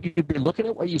be looking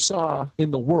at what you saw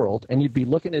in the world, and you'd be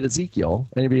looking at Ezekiel,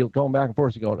 and you'd be going back and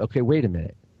forth and going, okay, wait a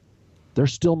minute. There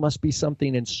still must be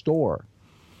something in store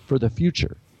for the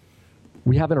future.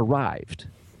 We haven't arrived.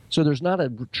 So there's not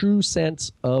a true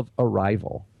sense of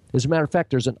arrival. As a matter of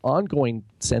fact, there's an ongoing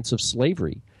sense of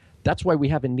slavery. That's why we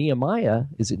have in Nehemiah,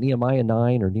 is it Nehemiah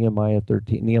 9 or Nehemiah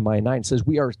 13? Nehemiah 9 says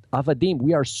we are avadim,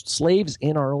 we are slaves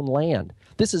in our own land.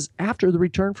 This is after the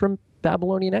return from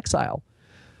Babylonian exile.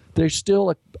 There's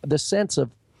still the sense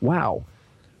of, wow,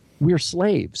 we're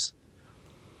slaves.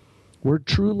 We're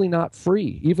truly not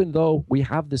free. Even though we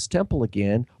have this temple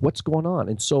again, what's going on?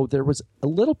 And so there was a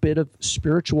little bit of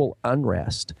spiritual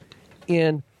unrest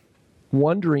in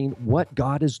wondering what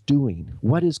God is doing.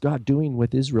 What is God doing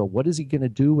with Israel? What is he going to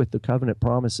do with the covenant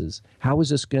promises? How is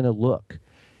this going to look?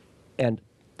 And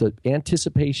the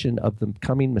anticipation of the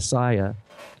coming Messiah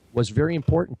was very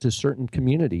important to certain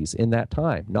communities in that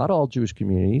time. Not all Jewish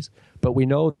communities, but we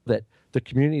know that the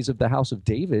communities of the house of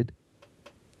David,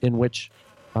 in which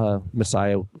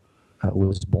Messiah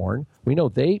was born, we know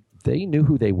they knew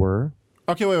who they were.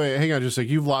 Okay, wait, hang on just a sec.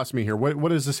 You've lost me here. What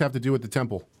does this have to do with the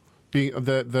temple? Being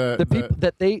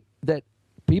that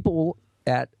people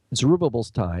at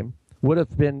Zerubbabel's time would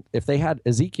have been, if they had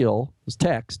Ezekiel's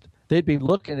text, they'd be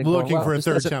looking for a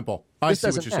third temple. I see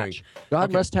what you're saying.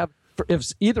 God must have.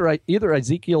 If either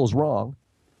Ezekiel is wrong,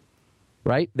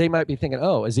 right? They might be thinking,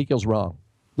 "Oh, Ezekiel's wrong."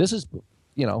 This is,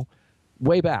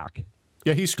 way back.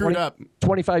 Yeah, he screwed up.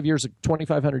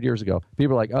 2,500 years ago.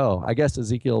 People are like, "Oh, I guess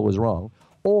Ezekiel was wrong,"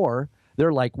 or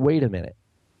they're like, "Wait a minute,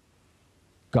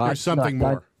 there's something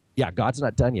more." Yeah, God's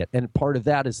not done yet, and part of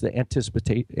that is the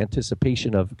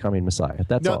anticipation of coming Messiah.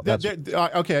 That's all.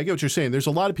 Okay, I get what you're saying. There's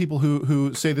a lot of people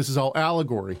who say this is all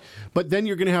allegory, but then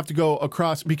you're going to have to go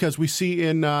across, because we see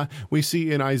in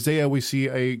Isaiah, we see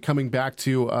a coming back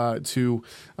to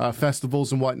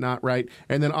festivals and whatnot, right?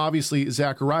 And then obviously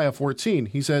Zechariah 14,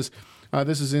 he says.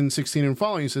 This is in 16 and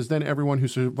following. He says, then everyone who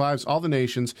survives all the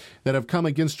nations that have come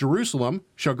against Jerusalem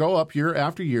shall go up year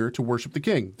after year to worship the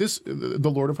King, the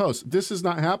Lord of hosts. This has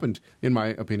not happened, in my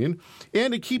opinion.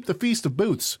 And to keep the Feast of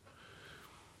Booths.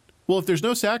 Well, if there's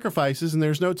no sacrifices and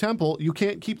there's no temple, you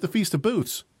can't keep the Feast of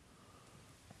Booths.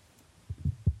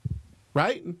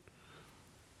 Right?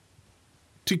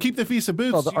 To keep the Feast of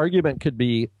Booths. Well, the argument could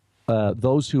be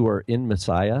those who are in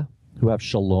Messiah, who have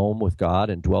shalom with God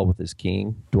and dwell with his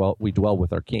king, we dwell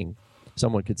with our king.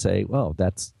 Someone could say, well,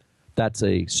 that's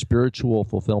a spiritual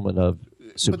fulfillment of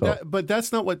Sukkot. But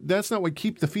that's not what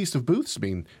keep the Feast of Booths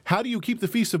mean. How do you keep the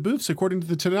Feast of Booths according to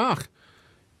the Tanakh?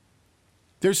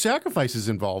 There's sacrifices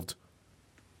involved.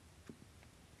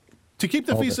 To keep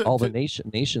the Feast of... All the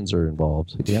nations are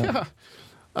involved. Yeah.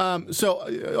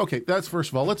 Okay, that's first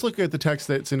of all. Let's look at the text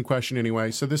that's in question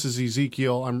anyway. So this is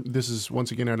Ezekiel. This is once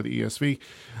again out of the ESV.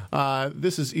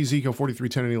 This is Ezekiel 43,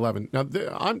 10, and 11. Now,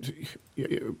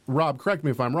 Rob, correct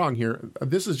me if I'm wrong here.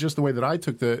 This is just the way that I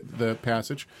took the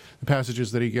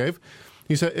passages that he gave.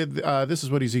 He said, this is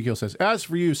what Ezekiel says. As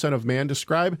for you, son of man,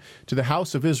 describe to the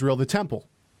house of Israel the temple,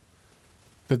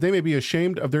 that they may be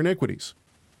ashamed of their iniquities.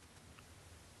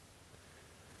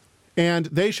 And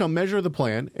they shall measure the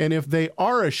plan, and if they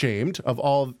are ashamed of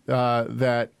all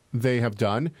that they have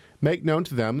done, make known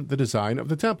to them the design of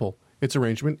the temple, its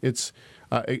arrangement, its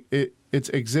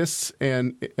exists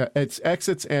and its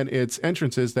exits and its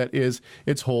entrances, that is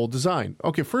its whole design.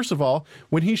 Okay, first of all,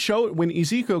 when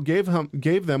Ezekiel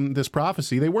gave them this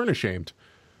prophecy, they weren't ashamed.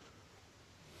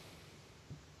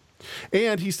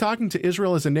 And he's talking to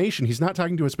Israel as a nation. He's not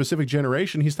talking to a specific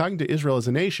generation. He's talking to Israel as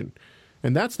a nation.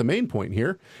 And that's the main point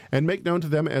here. And make known to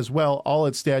them as well all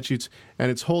its statutes and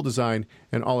its whole design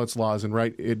and all its laws, and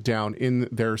write it down in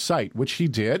their sight, which he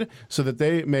did, so that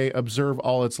they may observe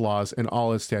all its laws and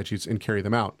all its statutes and carry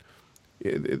them out.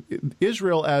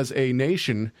 Israel as a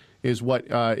nation is what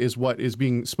is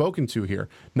being spoken to here,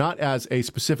 not as a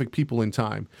specific people in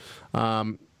time.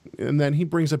 And then he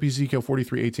brings up Ezekiel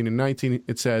 43, 18 and 19.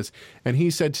 It says, and he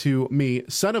said to me,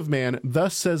 son of man,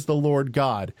 thus says the Lord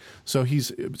God. So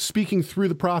he's speaking through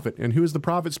the prophet. And who is the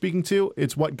prophet speaking to?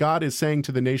 It's what God is saying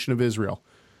to the nation of Israel.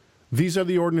 These are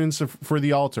the ordinances for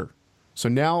the altar. So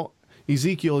now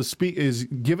Ezekiel is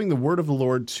giving the word of the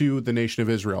Lord to the nation of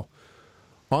Israel.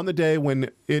 on the day when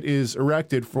it is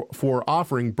erected for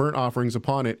offering burnt offerings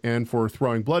upon it and for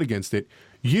throwing blood against it,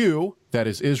 you, that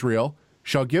is Israel,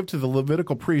 shall give to the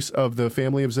Levitical priests of the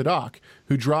family of Zadok,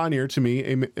 who draw near to me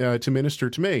to minister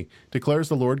to me, declares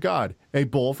the Lord God, a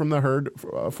bull from the herd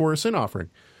for a sin offering.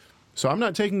 So I'm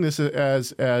not taking this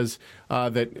as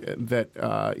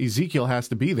that Ezekiel has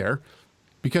to be there,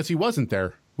 because he wasn't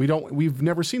there. We've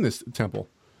never seen this temple.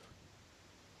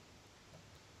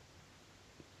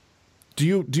 Do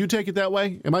you take it that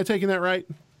way? Am I taking that right?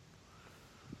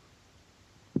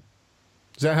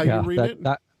 Is that how you read it?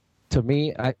 To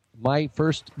me, my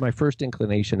first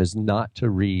inclination is not to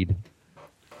read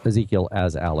Ezekiel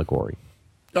as allegory.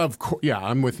 Of course, yeah,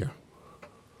 I'm with you.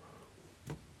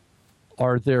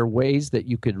 Are there ways that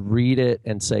you could read it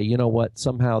and say, you know what,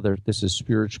 somehow this is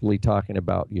spiritually talking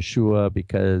about Yeshua,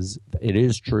 because it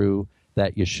is true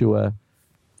that Yeshua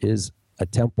is a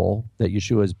temple, that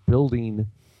Yeshua is building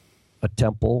a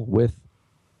temple with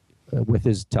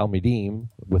his Talmidim,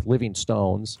 with living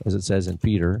stones, as it says in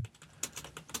Peter.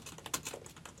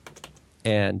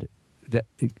 And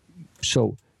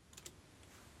so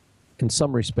in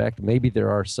some respect, maybe there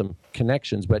are some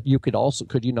connections, but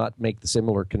could you not make the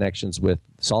similar connections with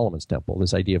Solomon's temple,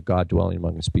 this idea of God dwelling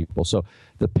among his people? So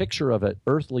the picture of an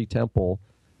earthly temple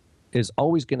is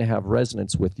always going to have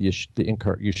resonance with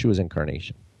Yeshua's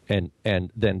incarnation, and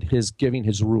then his giving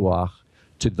his ruach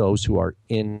to those who are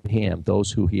in him,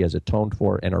 those who he has atoned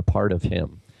for and are part of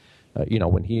him.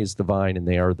 When he is the vine and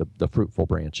they are the fruitful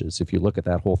branches. If you look at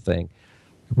that whole thing,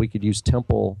 we could use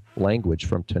temple language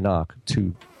from Tanakh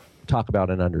to talk about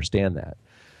and understand that.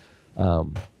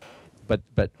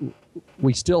 But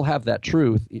we still have that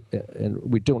truth, and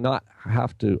we do not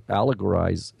have to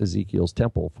allegorize Ezekiel's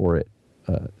temple for it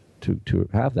to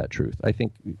have that truth. I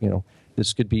think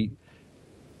this could be.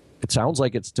 It sounds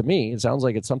like it's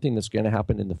something that's going to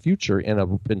happen in the future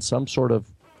in some sort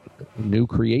of new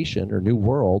creation or new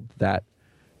world that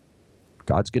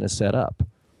God's going to set up.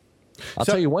 I'll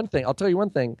tell you one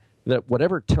thing. That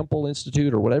whatever temple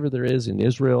institute or whatever there is in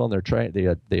Israel, and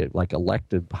they like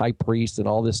elected high priests and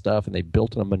all this stuff, and they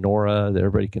built a menorah that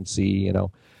everybody can see.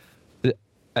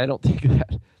 I don't think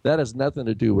that has nothing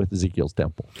to do with Ezekiel's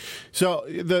temple. So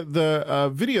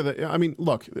the video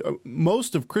look,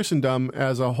 most of Christendom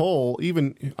as a whole,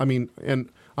 and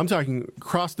I'm talking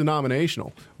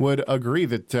cross-denominational, would agree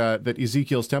that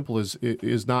Ezekiel's temple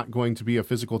is not going to be a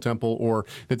physical temple, or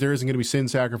that there isn't going to be sin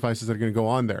sacrifices that are going to go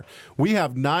on there. We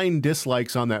have 9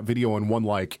 dislikes on that video and 1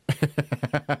 like.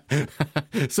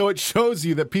 So it shows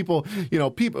you that people,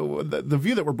 the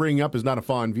view that we're bringing up is not a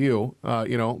fond view,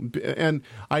 and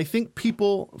I think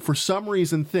people, for some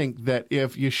reason, think that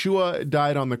if Yeshua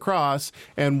died on the cross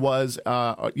and was,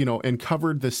 and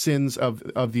covered the sins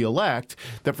of the elect,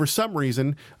 that for some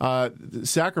reason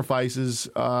sacrifices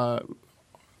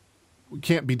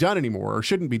can't be done anymore or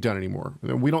shouldn't be done anymore.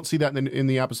 We don't see that in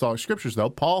the apostolic scriptures, though.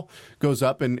 Paul goes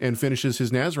up and finishes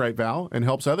his Nazirite vow and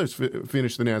helps others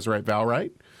finish the Nazirite vow,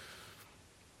 right?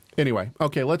 Anyway,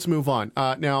 okay, let's move on.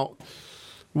 Now,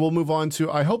 we'll move on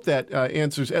to, I hope that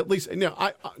answers at least,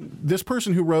 this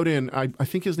person who wrote in, I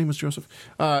think his name was Joseph,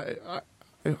 I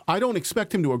don't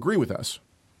expect him to agree with us.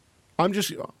 I'm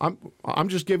just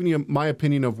giving you my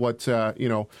opinion of what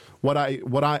how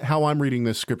I'm reading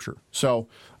this scripture. So,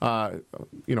 I'm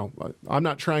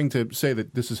not trying to say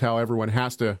that this is how everyone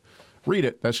has to read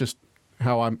it. That's just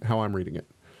how I'm reading it.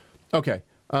 Okay.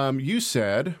 You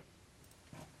said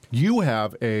you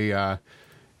have a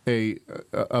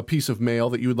piece of mail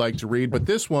that you would like to read, but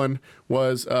this one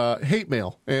was hate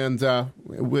mail, and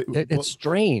it's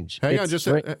strange. Hang on just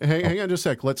a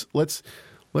sec.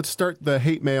 Let's start the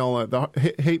hate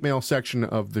mail section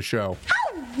of the show.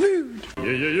 How rude!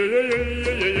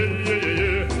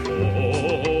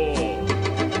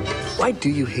 Why do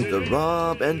you hate the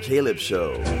Rob and Caleb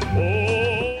show?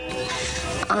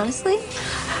 Honestly,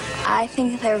 I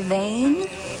think they're vain,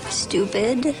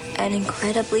 stupid, and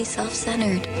incredibly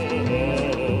self-centered.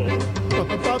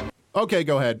 Okay,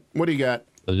 go ahead. What do you got?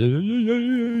 I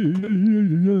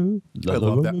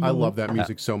love that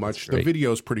music so much. The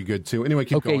video's pretty good too. Anyway,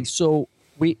 keep going. Okay, so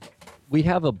we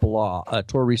have a blog, a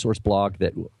Torah resource blog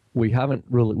that we've kind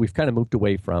of moved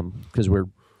away from because we're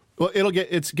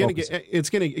it's gonna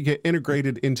get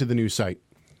integrated into the new site.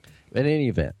 In any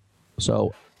event,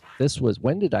 so this was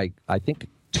I think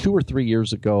 2 or 3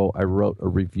 years ago I wrote a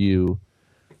review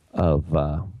of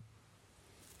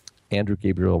Andrew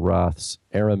Gabriel Roth's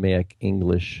Aramaic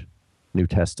English New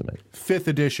Testament, 5th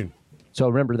edition. So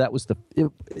remember that was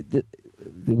it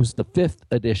was the 5th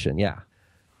edition, yeah.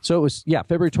 So it was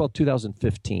February 12th,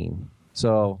 2015.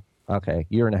 So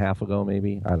year and a half ago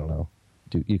maybe, I don't know.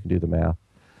 You can do the math.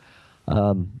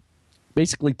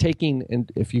 Basically taking,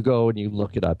 and if you go and you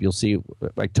look it up, you'll see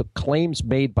I took claims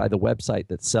made by the website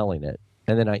that's selling it,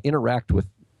 and then I interact with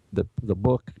the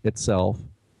book itself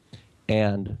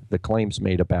and the claims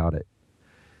made about it.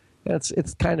 And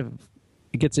it's kind of,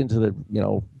 it gets into the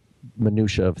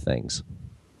minutia of things.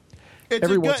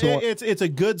 It's a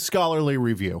good scholarly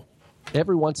review.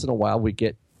 Every once in a while, we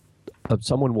get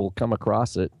someone will come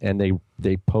across it and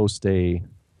they post a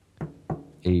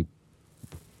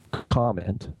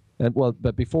comment. And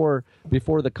but before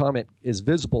the comment is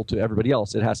visible to everybody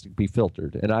else, it has to be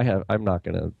filtered. And I'm not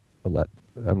going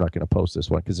to post this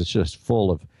one because it's just full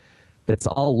of, it's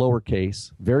all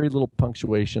lowercase, very little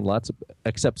punctuation,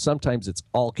 except sometimes it's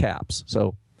all caps.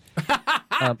 So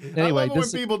anyway, I love when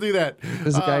people do that.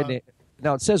 There's a guy named,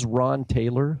 now it says Ron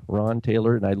Taylor,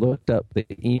 and I looked up the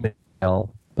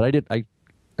email, but I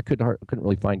couldn't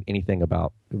really find anything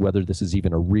about whether this is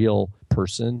even a real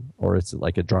person or it's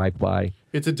like a drive-by.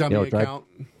 It's a dummy account.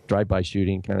 Drive-by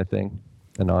shooting kind of thing,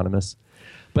 anonymous.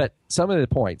 But some of the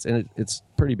points, and it's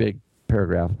pretty big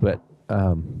paragraph, but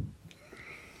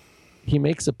he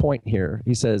makes a point here.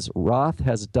 He says, Roth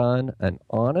has done an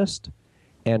honest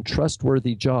and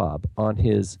trustworthy job on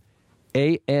his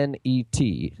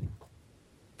ANET.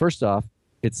 First off,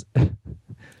 it's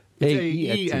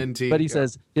AENT, but he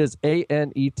says his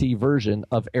ANET version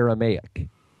of Aramaic,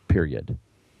 period.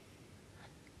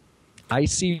 I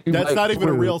see. That's not even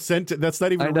a real sentence. That's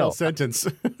not even a real sentence.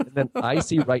 And then I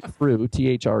see right through,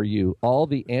 THRU, all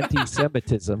the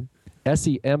anti-Semitism,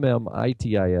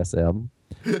 SEMMITISM,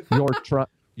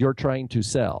 you're trying to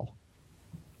sell.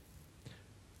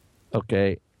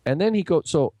 Okay. And then he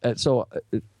goes,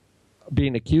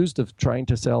 being accused of trying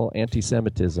to sell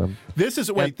anti-Semitism. This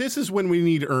is when we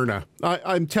need Erna.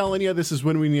 I'm telling you, this is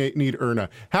when we need Erna.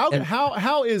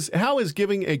 How is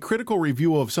giving a critical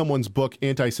review of someone's book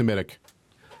anti-Semitic?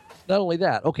 Not only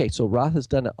that, okay, so Roth has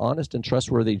done an honest and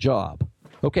trustworthy job.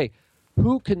 Okay,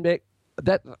 who can make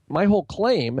that? My whole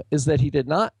claim is that he did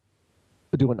not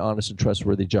do an honest and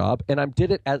trustworthy job, and I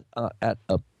did it at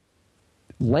a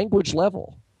language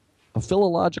level, a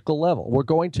philological level. We're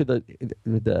going to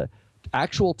the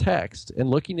actual text and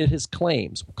looking at his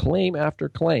claims, claim after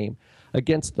claim,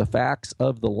 against the facts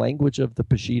of the language of the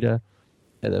Peshitta,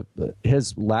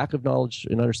 his lack of knowledge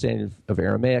and understanding of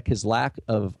Aramaic, his lack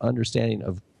of understanding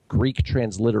of Greek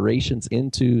transliterations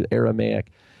into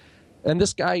Aramaic. And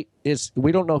this guy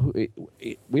we don't know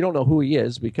who he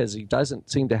is because he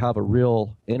doesn't seem to have a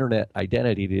real internet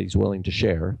identity that he's willing to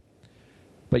share.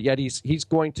 But yet he's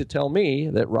going to tell me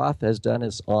that Roth has done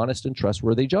his honest and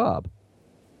trustworthy job.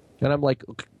 And I'm like,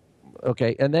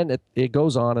 okay. And then it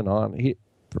goes on and on.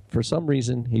 For some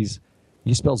reason, he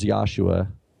spells Yahshua,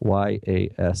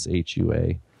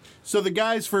 Yashua. So the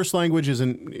guy's first language is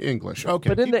in English. Okay.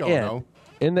 But in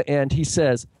the end, he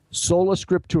says, sola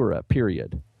scriptura,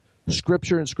 period.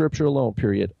 Scripture and Scripture alone,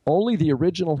 period. Only the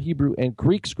original Hebrew and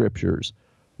Greek scriptures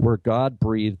where God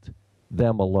breathed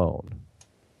them alone.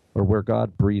 Or where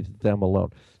God breathed them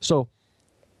alone. So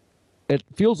it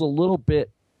feels a little bit,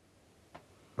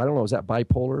 I don't know, is that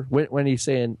bipolar? When he's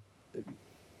saying,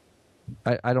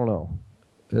 I don't know,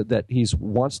 that he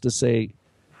wants to say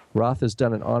Roth has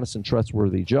done an honest and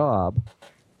trustworthy job,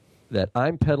 that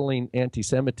I'm peddling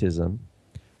anti-Semitism,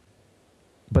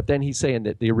 but then he's saying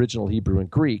that the original Hebrew and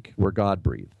Greek were God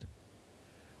breathed.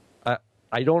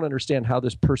 I don't understand how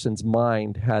this person's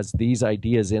mind has these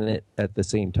ideas in it at the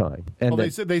same time. And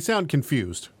they sound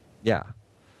confused. Yeah.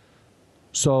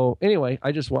 So anyway,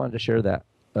 I just wanted to share that.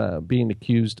 Being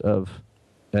accused of,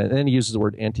 and then he uses the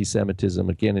word anti-Semitism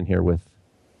again in here with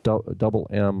double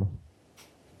M.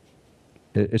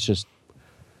 It's just,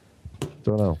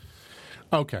 don't know.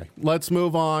 Okay, let's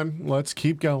move on. Let's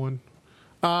keep going.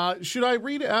 Should I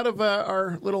read out of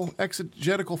our little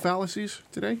exegetical fallacies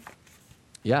today?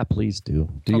 Yeah, please do.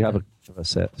 Do you have a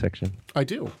set section? I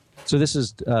do. So this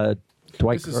is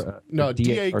Dwight.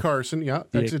 D.A. Carson. Yeah,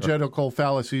 exegetical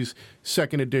fallacies,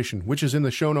 2nd edition, which is in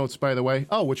the show notes, by the way.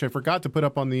 Oh, which I forgot to put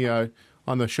up on the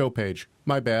show page.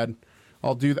 My bad.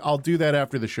 I'll do that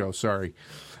after the show. Sorry.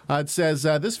 It says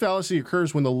this fallacy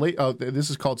occurs when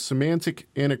this is called semantic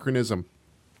anachronism.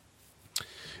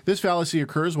 This fallacy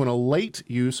occurs when a late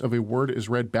use of a word is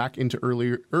read back into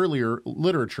earlier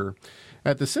literature.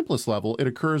 At the simplest level, it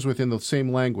occurs within the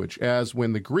same language, as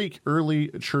when the Greek early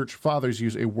church fathers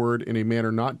use a word in a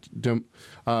manner not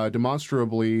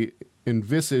demonstrably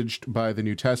envisaged by the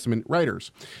New Testament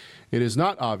writers. It is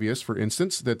not obvious, for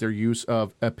instance, that their use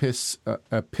of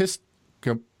episkopos,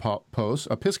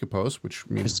 which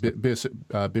means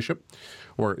bishop,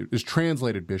 or is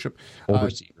translated bishop,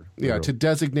 overseer, to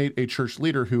designate a church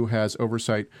leader who has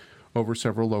oversight over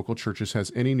several local churches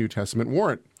has any New Testament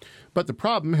warrant. But the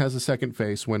problem has a second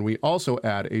face when we also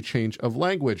add a change of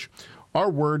language. Our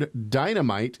word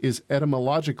dynamite is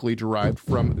etymologically derived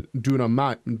from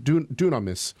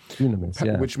dunamis,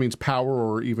 yeah. which means power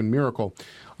or even miracle.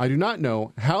 I do not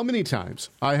know how many times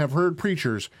I have heard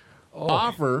preachers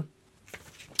offer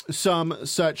some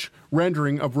such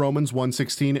rendering of Romans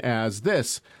 1:16 as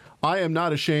this: I am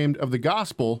not ashamed of the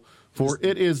gospel, for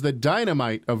it is the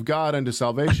dynamite of God unto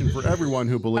salvation for everyone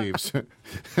who believes.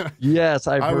 Yes,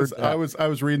 I've heard that. I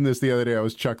was reading this the other day. I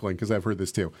was chuckling because I've heard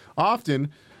this too.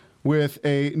 Often with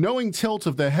a knowing tilt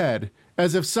of the head,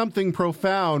 as if something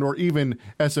profound or even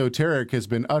esoteric has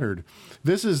been uttered.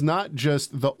 This is not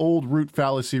just the old root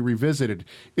fallacy revisited.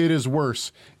 It is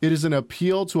worse. It is an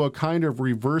appeal to a kind of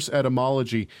reverse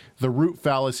etymology, the root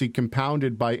fallacy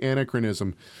compounded by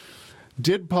anachronism.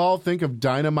 Did Paul think of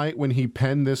dynamite when he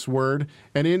penned this word?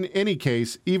 And in any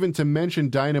case, even to mention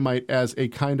dynamite as a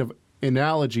kind of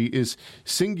analogy is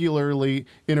singularly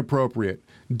inappropriate.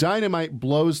 Dynamite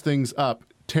blows things up,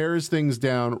 tears things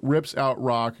down, rips out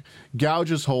rock,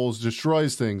 gouges holes,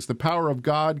 destroys things. The power of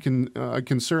God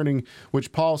concerning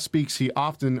which Paul speaks, he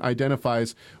often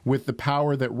identifies with the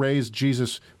power that raised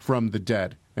Jesus from the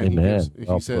dead. And Amen.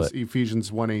 he says Ephesians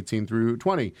 1:18 through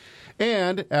 20.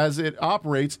 And as it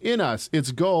operates in us,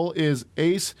 its goal is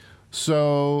ace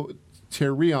soterion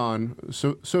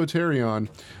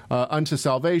unto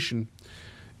salvation,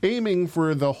 aiming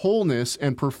for the wholeness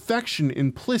and perfection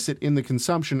implicit in the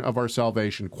consumption of our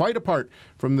salvation. Quite apart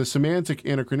from the semantic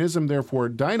anachronism, therefore,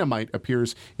 dynamite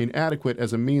appears inadequate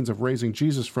as a means of raising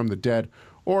Jesus from the dead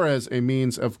or as a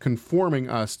means of conforming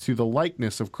us to the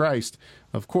likeness of Christ.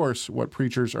 Of course, what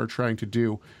preachers are trying to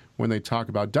do when they talk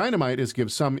about dynamite is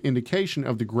give some indication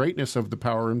of the greatness of the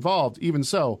power involved. Even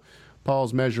so,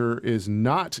 Paul's measure is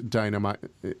not dynamite,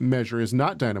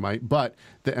 but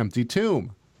the empty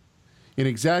tomb. In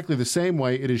exactly the same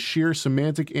way, it is sheer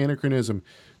semantic anachronism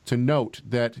to note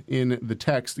that in the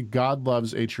text, God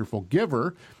loves a cheerful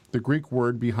giver. The Greek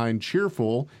word behind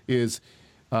cheerful is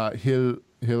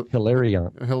hilarion,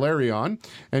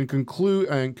 and conclude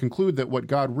that what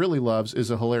God really loves is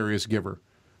a hilarious giver.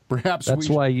 Perhaps that's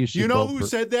why you should. You know who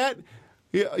said that?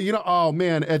 You know, oh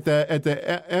man, at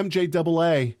the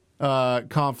MJAA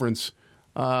conference,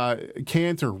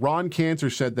 Ron Cantor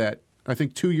said that. I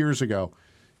think 2 years ago.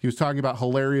 He was talking about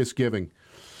hilarious giving.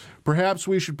 Perhaps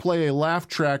we should play a laugh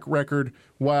track record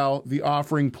while the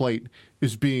offering plate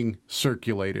is being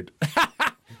circulated.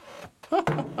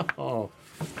 Oh.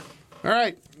 All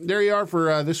right, there you are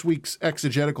for this week's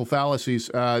Exegetical Fallacies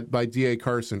by D.A.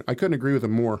 Carson. I couldn't agree with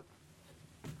him more.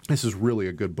 This is really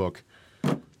a good book.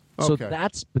 Okay. So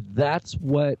that's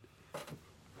what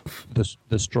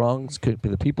the Strong's,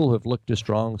 the people who have looked at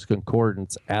Strong's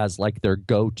Concordance as like their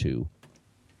go-to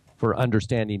for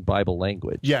understanding Bible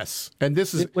language. Yes, and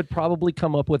this is... It would probably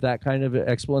come up with that kind of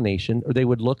explanation, or they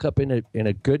would look up in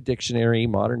a good dictionary,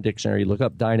 modern dictionary, look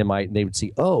up dynamite, and they would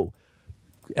see,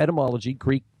 etymology,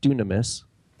 Greek dunamis.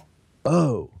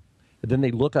 And then they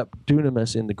look up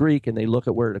dunamis in the Greek, and they look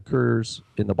at where it occurs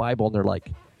in the Bible, and they're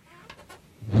like,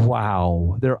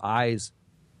 wow, their eyes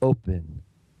open.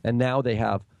 And now they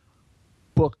have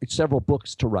several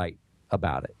books to write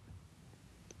about it.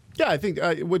 Yeah, I think,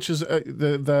 which is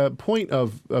the point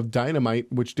of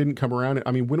dynamite, which didn't come around.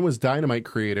 I mean, when was dynamite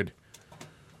created?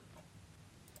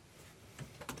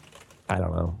 I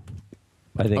don't know.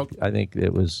 I think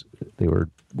it was, they were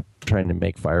trying to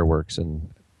make fireworks and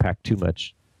pack too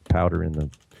much powder in the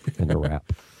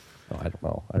wrap. I don't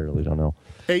know. I really don't know.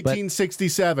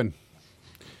 1867.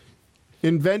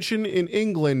 Invention in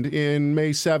England in May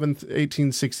 7th,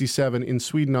 1867. In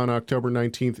Sweden on October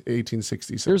 19th,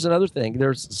 1867. There's another thing.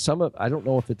 There's I don't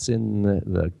know if it's in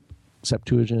the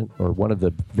Septuagint or one of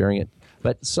the variant,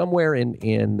 but somewhere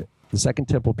in the Second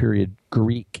Temple period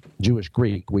Jewish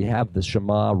Greek, we have the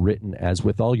Shema written as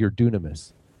with all your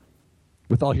dunamis,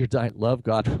 with all your love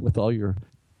God with all your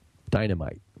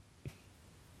dynamite.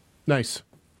 Nice.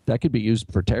 That could be used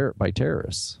by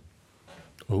terrorists.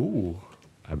 Ooh.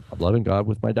 I'm loving God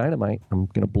with my dynamite. I'm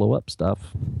going to blow up stuff.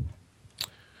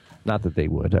 Not that they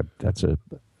would. That's a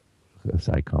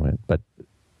side comment. But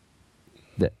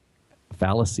the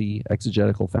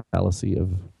exegetical fallacy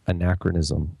of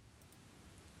anachronism.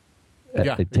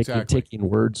 Yeah, exactly. Taking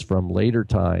words from later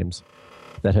times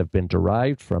that have been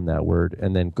derived from that word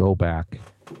and then go back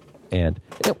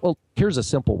well, here's a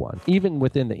simple one. Even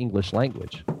within the English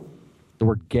language, the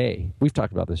word gay. We've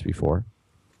talked about this before.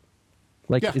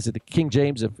 Is it the King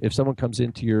James? If someone comes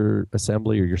into your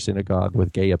assembly or your synagogue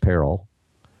with gay apparel,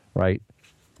 right?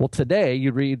 Well, today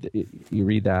you read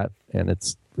that, and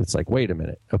it's it's like, wait a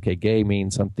minute. Okay, gay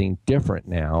means something different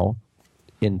now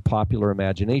in popular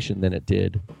imagination than it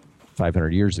did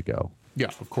 500 years ago. Yeah,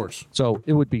 of course. So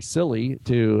it would be silly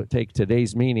to take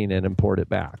today's meaning and import it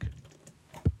back.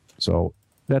 So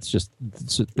that's just,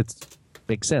 it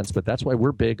makes sense, but that's why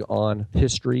we're big on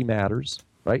history matters,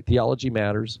 right? Theology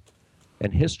matters,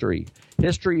 and history.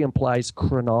 History implies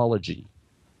chronology.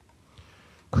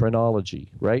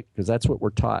 Chronology, right? Because that's what we're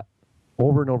taught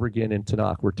over and over again in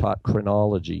Tanakh. We're taught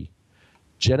chronology.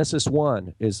 Genesis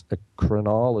 1 is a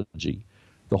chronology.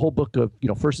 The whole book of,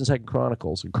 1st and 2nd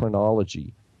Chronicles, a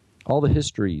chronology. All the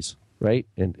histories, right?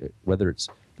 And whether it's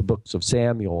the books of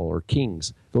Samuel or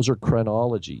Kings, those are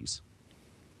chronologies.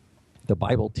 The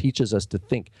Bible teaches us to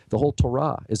think. The whole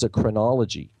Torah is a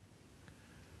chronology.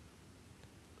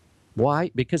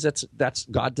 Why? Because that's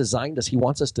God designed us. He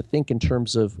wants us to think in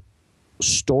terms of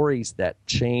stories that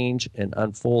change and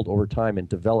unfold over time and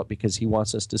develop, because he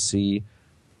wants us to see,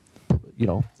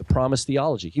 the promised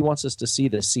theology. He wants us to see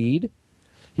the seed.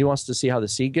 He wants to see how the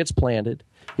seed gets planted.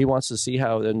 He wants to see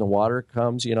how then the water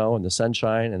comes, and the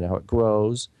sunshine, and how it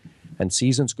grows, and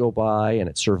seasons go by, and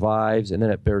it survives, and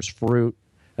then it bears fruit,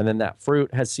 and then that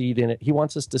fruit has seed in it. He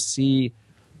wants us to see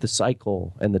the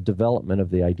cycle and the development of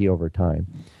the idea over time.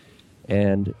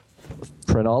 And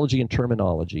chronology and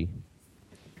terminology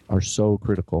are so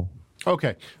critical.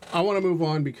 Okay, I want to move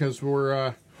on because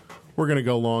we're going to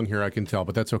go long here. I can tell,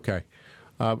 but that's okay.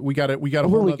 We got it. What are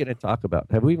we going to talk about?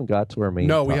 Have we even got to our main?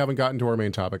 No, topic? We haven't gotten to our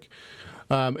main topic,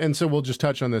 and so we'll just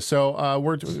touch on this. So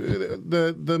we're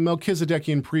the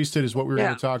Melchizedekian priesthood is what we were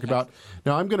going to talk about.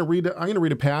 Now I'm going to read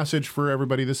a passage for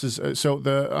everybody. This is so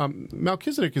the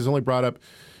Melchizedek is only brought up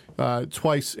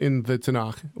twice in the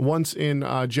Tanakh. Once in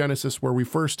Genesis, where we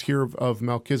first hear of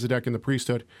Melchizedek and the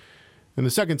priesthood. And the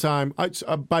second time,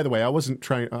 by the way, I wasn't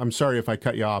trying. I'm sorry if I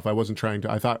cut you off. I wasn't trying to.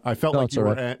 I felt like you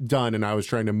were done, and I was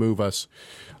trying to move us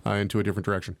into a different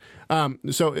direction.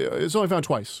 So it's only found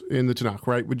twice in the Tanakh,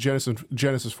 right? With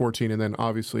Genesis 14, and then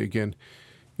obviously again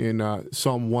in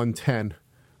Psalm 110,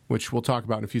 which we'll talk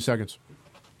about in a few seconds.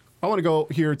 I want to go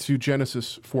here to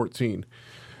Genesis 14.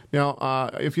 Now,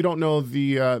 if you don't know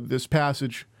this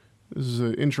passage, this is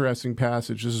an interesting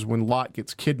passage. This is when Lot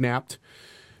gets kidnapped.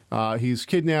 He's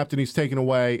kidnapped and he's taken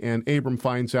away, and Abram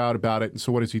finds out about it. And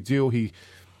so what does he do? He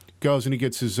goes and he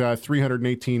gets his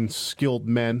 318 skilled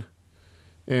men,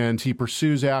 and he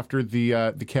pursues after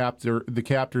the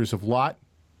captors of Lot.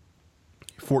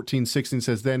 14:16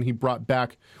 says, then he brought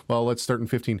back, well, let's start in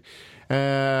 15.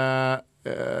 And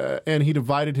he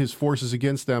divided his forces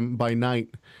against them by night.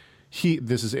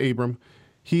 This is Abram,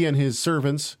 he and his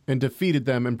servants, and defeated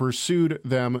them and pursued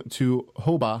them to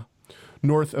Hobah,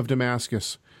 north of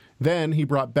Damascus. Then he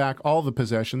brought back all the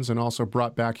possessions and also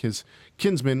brought back his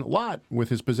kinsman Lot with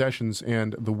his possessions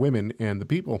and the women and the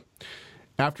people.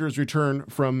 After his return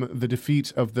from the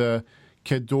defeat of the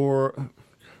Kedor...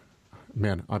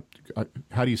 Man,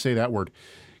 how do you say that word?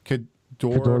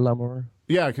 Kedorlaomer?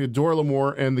 Yeah,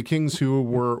 Kedorlaomer and the kings who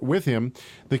were with him,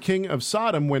 the king of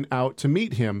Sodom went out to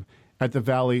meet him at the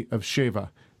valley of Sheva,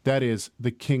 that is, the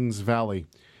king's valley.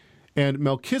 And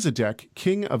Melchizedek,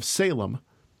 king of Salem,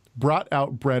 brought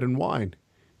out bread and wine.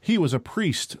 He was a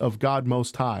priest of God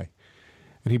Most High.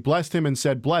 And he blessed him and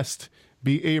said, blessed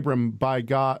be Abram by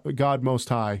God Most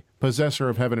High, possessor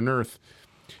of heaven and earth.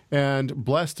 And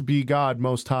blessed be God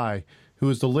Most High, who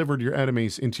has delivered your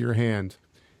enemies into your hand.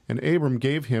 And Abram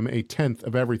gave him a tenth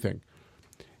of everything.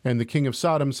 And the king of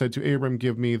Sodom said to Abram,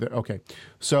 give me the... Okay,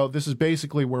 so this is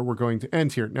basically where we're going to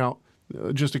end here. Now,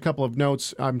 just a couple of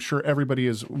notes. I'm sure everybody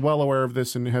is well aware of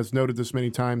this and has noted this many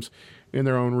times in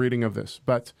their own reading of this.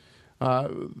 But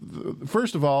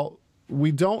first of all,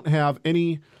 we don't have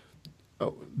any...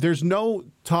 there's no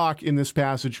talk in this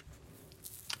passage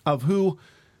of who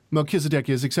Melchizedek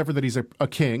is, except for that he's a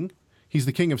king. He's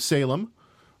the king of Salem,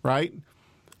 right?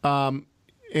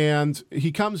 And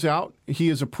he comes out. He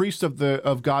is a priest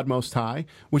of God Most High,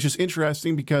 which is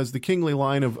interesting because the kingly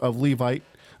line of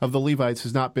the Levites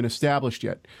has not been established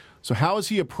yet. So how is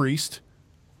he a priest?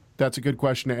 That's a good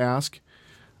question to ask.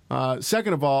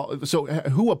 Second of all, so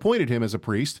who appointed him as a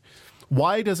priest?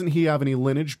 Why doesn't he have any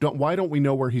lineage? Why don't we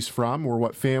know where he's from or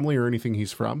what family or anything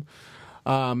he's from?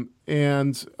 And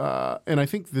I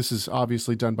think this is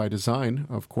obviously done by design,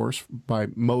 of course, by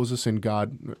Moses and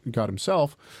God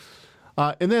himself.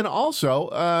 And then also,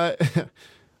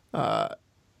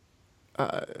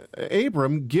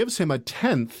 Abram gives him a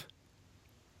tenth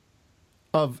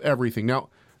of everything. Now,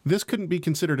 this couldn't be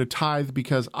considered a tithe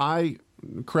because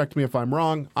correct me if I'm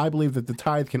wrong, I believe that the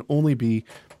tithe can only be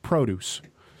produce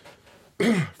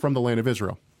from the land of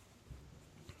Israel.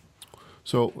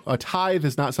 So a tithe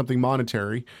is not something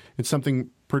monetary. It's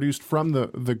something produced from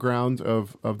the ground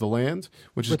of the land,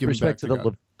 which is given back to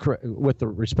God. With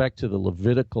respect to the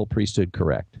Levitical priesthood,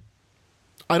 correct.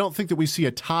 I don't think that we see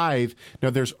a tithe. Now,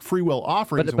 there's free will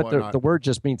offerings and but whatnot. the word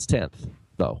just means tenth,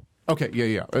 though. Okay,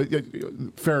 yeah.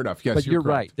 Fair enough. Yes, but you're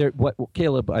correct. right.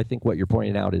 Caleb, I think what you're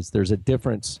pointing out is there's a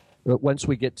difference. Once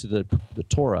we get to the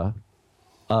Torah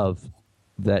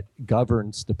that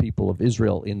governs the people of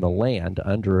Israel in the land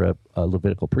under a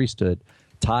Levitical priesthood,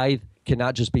 tithe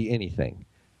cannot just be anything.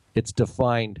 It's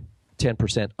defined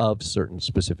 10% of certain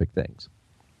specific things.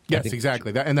 Yes,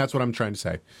 exactly. And that's what I'm trying to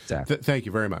say. Exactly. Thank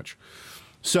you very much.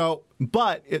 So,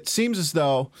 but it seems as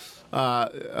though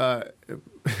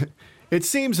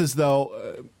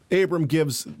Abram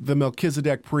gives the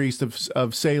Melchizedek priest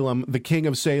of Salem, the king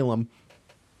of Salem,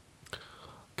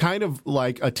 kind of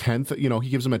like a tenth. He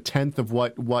gives him a tenth of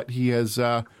what he has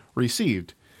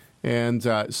received, and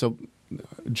so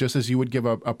just as you would give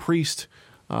a priest,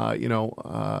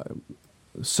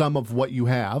 some of what you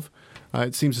have,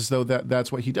 it seems as though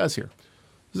that's what he does here.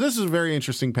 So this is a very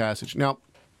interesting passage. Now,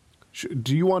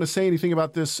 do you want to say anything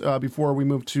about this before we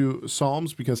move to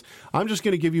Psalms? Because I'm just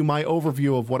going to give you my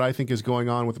overview of what I think is going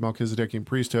on with the Melchizedekian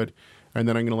priesthood, and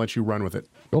then I'm going to let you run with it.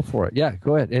 Go for it. Yeah,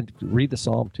 go ahead. And read the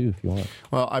Psalm, too, if you want.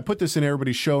 Well, I put this in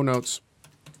everybody's show notes.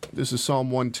 This is Psalm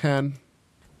 110.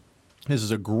 This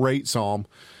is a great psalm.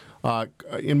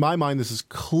 In my mind, this is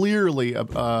clearly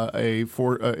a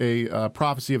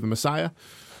prophecy of the Messiah.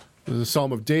 This is a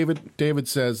psalm of David. David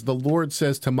says, "The Lord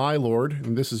says to my Lord,"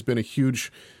 and this has been a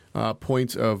huge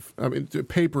point of,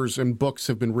 papers and books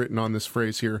have been written on this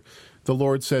phrase here. "The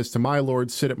Lord says to my Lord,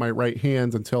 sit at my right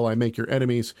hand until I make your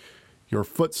enemies your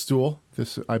footstool."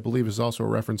 This, I believe, is also a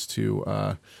reference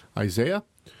to Isaiah.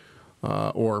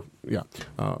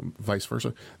 Vice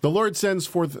versa. "The Lord sends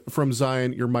forth from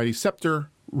Zion your mighty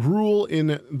scepter. Rule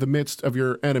in the midst of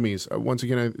your enemies." Once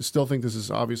again, I still think this is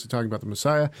obviously talking about the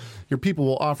Messiah. "Your people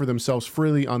will offer themselves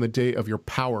freely on the day of your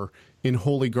power in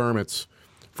holy garments.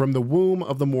 From the womb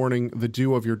of the morning, the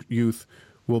dew of your youth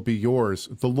will be yours.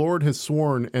 The Lord has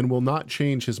sworn and will not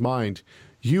change his mind.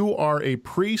 You are a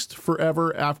priest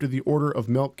forever after the order of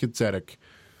Melchizedek."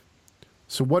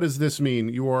 So what does this mean?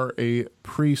 You are a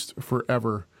priest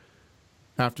forever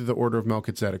after the order of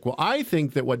Melchizedek. Well, I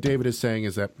think that what David is saying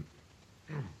is that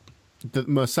the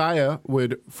Messiah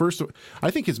would first.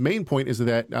 I think his main point is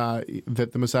that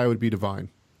the Messiah would be divine,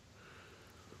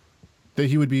 that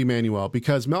he would be Emmanuel,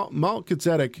 because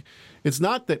Melchizedek. It's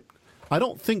not that. I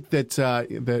don't think that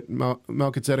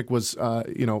Melchizedek was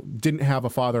didn't have a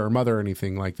father or mother or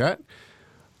anything like that.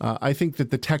 I think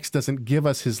that the text doesn't give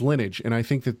us his lineage, and I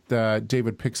think that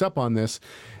David picks up on this,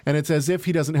 and it's as if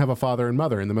he doesn't have a father and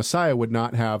mother, and the Messiah would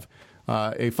not have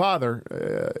a father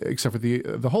except for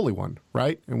the Holy One,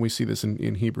 right? And we see this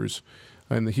in Hebrews,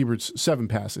 in the Hebrews 7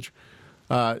 passage.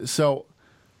 So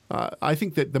I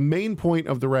think that the main point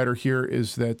of the writer here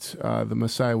is that the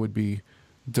Messiah would be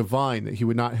divine, that he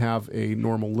would not have a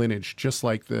normal lineage, just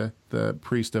like the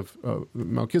priest of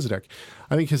Melchizedek.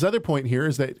 I think his other point here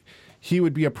is that he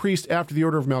would be a priest after the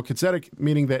order of Melchizedek,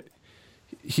 meaning that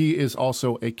he is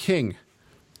also a king.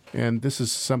 And this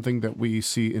is something that we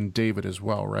see in David as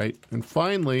well, right? And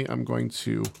finally, I'm going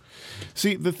to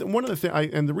see one of the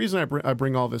things, and the reason I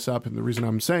bring all this up, and the reason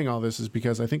I'm saying all this is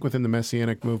because I think within the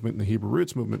Messianic movement and the Hebrew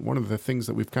Roots movement, one of the things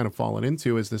that we've kind of fallen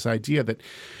into is this idea that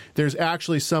there's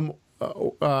actually some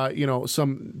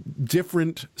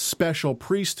different special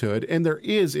priesthood, and there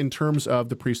is in terms of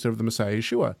the priesthood of the Messiah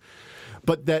Yeshua,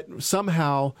 but that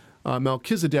somehow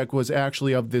Melchizedek was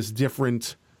actually of this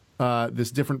different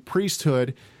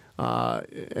priesthood.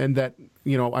 And that,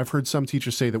 I've heard some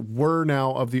teachers say that we're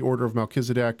now of the order of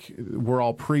Melchizedek, we're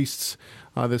all priests,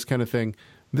 this kind of thing.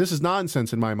 This is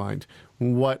nonsense in my mind.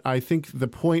 What I think the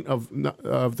point of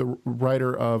the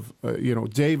writer of,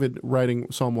 David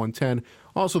writing Psalm 110,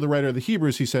 also the writer of the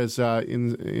Hebrews, he says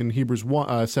in Hebrews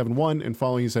 7:1 and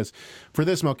following, he says, "For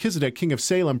this Melchizedek, king of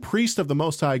Salem, priest of the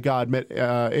Most High God, met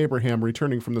Abraham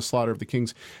returning from the slaughter of the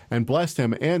kings and blessed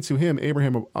him, and to him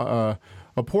Abraham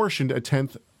apportioned a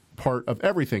tenth part of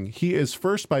everything. He is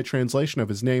first by translation of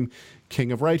his name,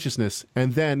 King of Righteousness,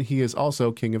 and then he is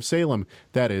also King of Salem,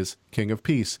 that is, King of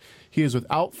Peace. He is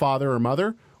without father or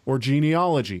mother or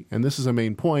genealogy," and this is a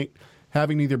main point,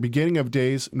 "having neither beginning of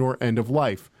days nor end of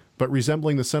life, but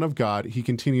resembling the Son of God, he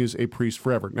continues a priest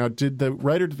forever." Now, did the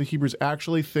writer to the Hebrews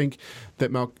actually think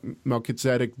that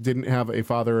Melchizedek didn't have a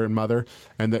father and mother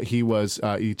and that he was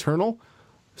eternal?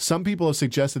 Some people have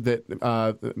suggested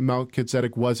that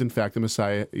Melchizedek was, in fact, the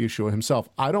Messiah, Yeshua himself.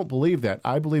 I don't believe that.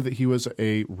 I believe that he was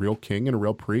a real king and a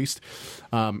real priest.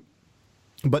 But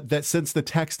that since the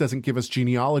text doesn't give us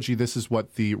genealogy, this is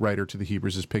what the writer to the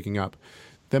Hebrews is picking up.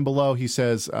 Then below he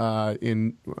says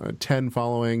in 10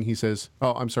 following, he says,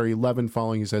 11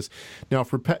 following, he says, now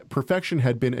if perfection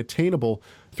had been attainable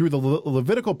through the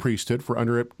Levitical priesthood, for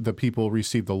under it the people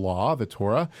received the law, the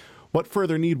Torah, what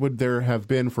further need would there have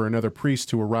been for another priest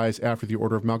to arise after the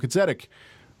order of Melchizedek,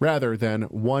 rather than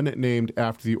one named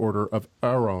after the order of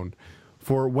Aaron?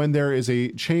 For when there is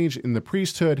a change in the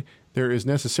priesthood, there is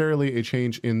necessarily a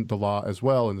change in the law as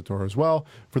well, in the Torah as well.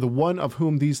 For the one of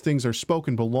whom these things are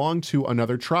spoken belonged to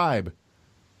another tribe,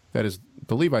 that is,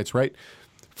 the Levites, right?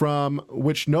 From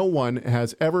which no one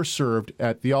has ever served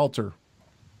at the altar.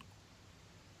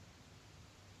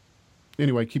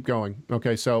 Anyway, keep going.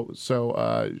 Okay, so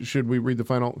should we read the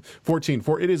final 14?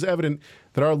 For it is evident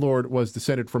that our Lord was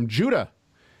descended from Judah,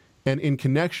 and in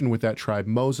connection with that tribe,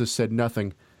 Moses said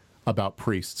nothing about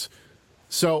priests.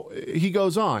 So he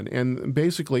goes on, and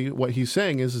basically what he's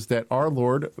saying is that our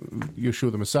Lord,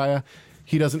 Yeshua the Messiah,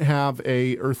 he doesn't have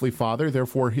a earthly father,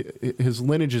 therefore his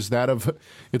lineage is that of,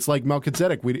 it's like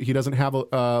Melchizedek. He doesn't have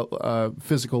a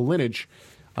physical lineage,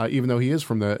 even though he is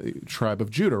from the tribe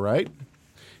of Judah, right?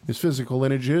 His physical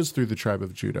lineage is through the tribe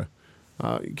of Judah.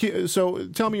 So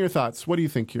tell me your thoughts. What do you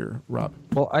think here, Rob?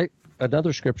 Well,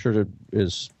 another scripture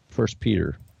is 1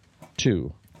 Peter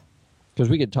 2, because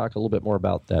we could talk a little bit more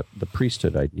about the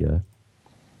priesthood idea.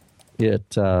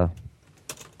 Well,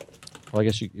 I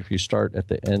guess if you start at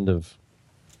the end of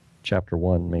chapter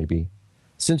 1, maybe.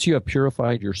 Since you have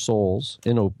purified your souls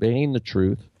in obeying the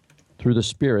truth through the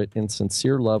Spirit in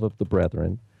sincere love of the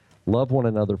brethren, love one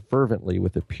another fervently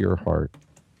with a pure heart.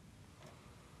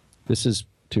 This is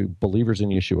to believers in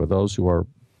Yeshua, those who are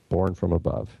born from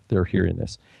above. They're hearing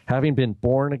this. Having been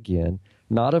born again,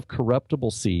 not of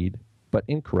corruptible seed, but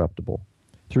incorruptible,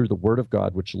 through the word of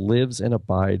God, which lives and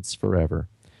abides forever.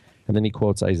 And then he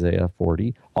quotes Isaiah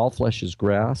 40. All flesh is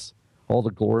grass. All the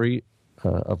glory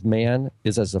of man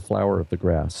is as the flower of the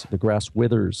grass. The grass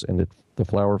withers and the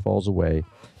flower falls away,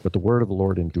 but the word of the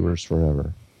Lord endures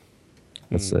forever.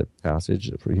 That's the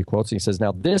passage he quotes. He says,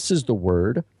 now this is the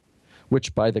word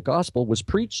which by the gospel was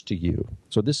preached to you.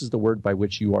 So this is the word by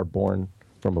which you are born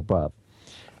from above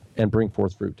and bring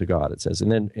forth fruit to God, it says.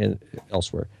 And then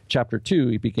elsewhere, chapter 2,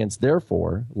 he begins,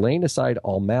 therefore, laying aside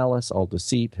all malice, all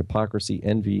deceit, hypocrisy,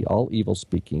 envy, all evil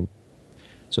speaking.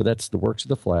 So that's the works of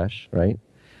the flesh, right?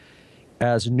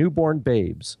 As newborn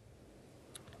babes,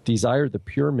 desire the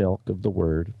pure milk of the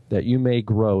word, that you may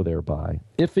grow thereby,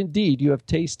 if indeed you have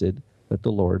tasted that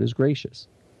the Lord is gracious.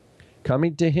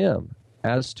 Coming to him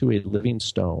as to a living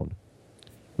stone,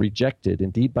 rejected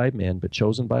indeed by men, but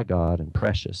chosen by God and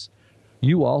precious.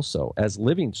 You also, as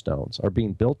living stones, are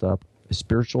being built up a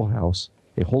spiritual house,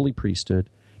 a holy priesthood,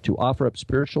 to offer up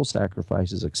spiritual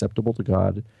sacrifices acceptable to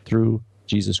God through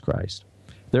Jesus Christ.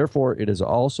 Therefore, it is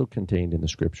also contained in the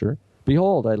Scripture,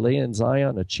 behold, I lay in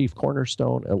Zion a chief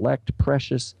cornerstone, elect,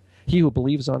 precious. He who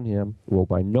believes on him will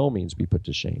by no means be put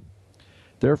to shame.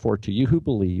 Therefore, to you who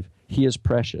believe, he is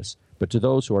precious. But to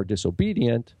those who are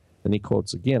disobedient, and he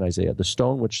quotes again Isaiah,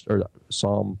 or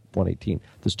Psalm 118,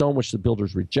 the stone which the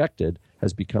builders rejected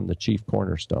has become the chief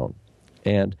cornerstone,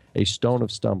 and a stone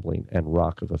of stumbling and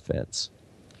rock of offense.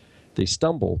 They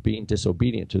stumble, being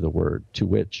disobedient to the word, to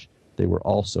which they were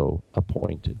also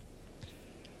appointed.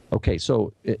 Okay,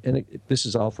 so this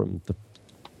is all from the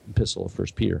epistle of 1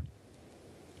 Peter.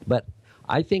 But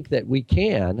I think that we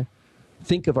can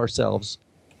think of ourselves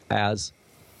as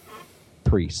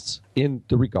priests in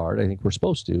the regard, I think we're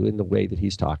supposed to, in the way that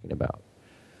he's talking about.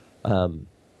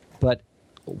 But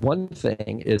one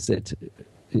thing is that,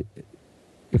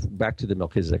 if back to the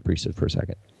Melchizedek priesthood for a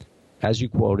second, as you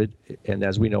quoted, and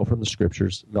as we know from the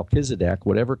scriptures, Melchizedek,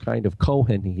 whatever kind of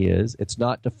Kohen he is, it's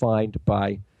not defined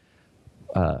by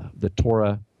the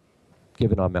Torah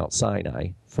given on Mount Sinai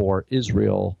for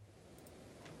Israel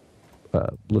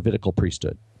Levitical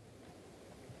priesthood.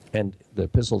 And the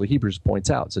Epistle to Hebrews points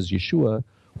out, says Yeshua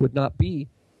would not be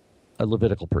a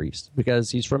Levitical priest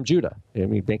because he's from Judah.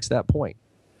 And he makes that point.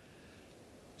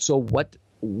 So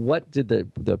what did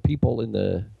the people in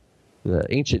the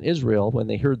ancient Israel, when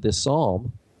they heard this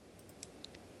psalm,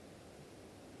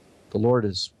 the Lord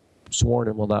has sworn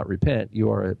and will not repent,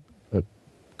 you are a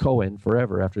Cohen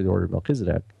forever after the order of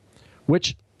Melchizedek,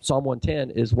 which Psalm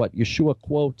 110 is what Yeshua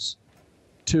quotes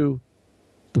to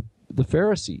the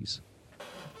Pharisees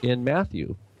in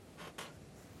Matthew.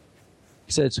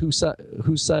 He says, whose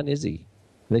son is he?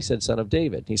 And they said, son of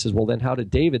David. And he says, well, then how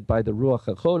did David, by the Ruach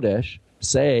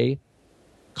HaKodesh,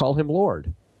 call him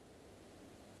Lord?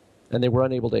 And they were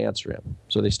unable to answer him.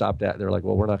 So they stopped at, they're like,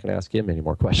 well, we're not going to ask him any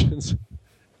more questions.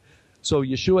 So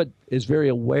Yeshua is very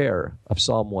aware of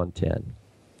Psalm 110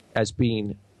 as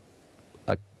being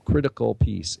critical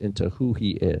piece into who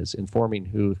he is,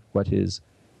 informing what his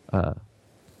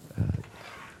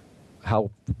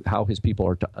how his people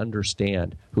are to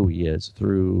understand who he is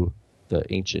through the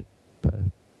ancient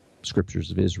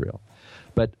scriptures of Israel.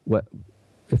 But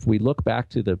if we look back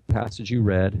to the passage you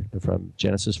read from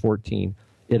Genesis 14,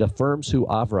 it affirms who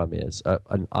Avram is.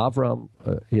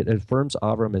 It affirms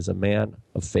Avram as a man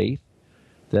of faith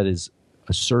that is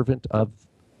a servant of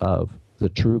the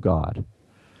true God.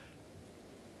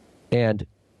 And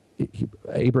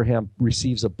Abraham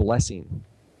receives a blessing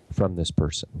from this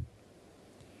person.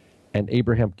 And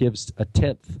Abraham gives a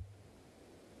tenth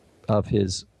of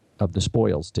the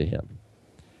spoils to him.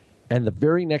 And the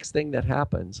very next thing that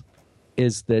happens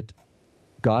is that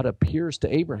God appears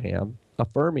to Abraham,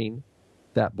 affirming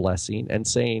that blessing and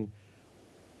saying,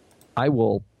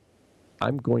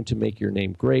 I'm going to make your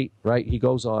name great, right? He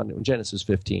goes on in Genesis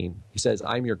 15. He says,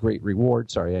 I'm your great reward.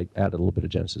 Sorry, I added a little bit of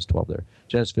Genesis 12 there.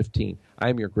 Genesis 15,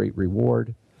 I'm your great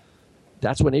reward.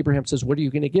 That's when Abraham says, what are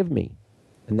you going to give me?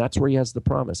 And that's where he has the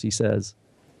promise. He says,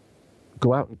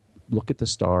 go out and look at the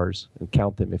stars and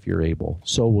count them if you're able.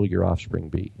 So will your offspring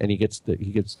be. And he gets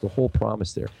the whole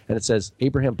promise there. And it says,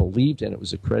 Abraham believed and it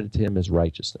was accredited to him as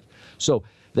righteousness. So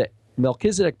the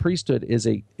Melchizedek priesthood is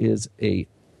a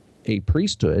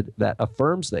priesthood that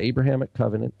affirms the Abrahamic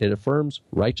covenant. It affirms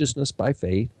righteousness by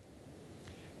faith.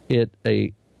 It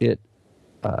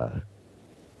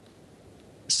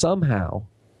somehow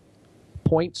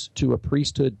points to a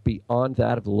priesthood beyond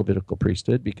that of the Levitical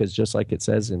priesthood, because just like it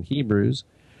says in Hebrews,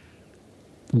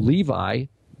 Levi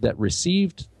that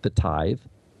received the tithe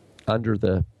under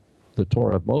the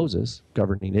Torah of Moses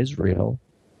governing Israel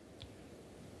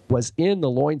was in the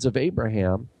loins of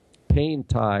Abraham paying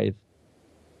tithe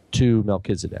to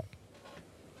Melchizedek.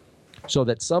 So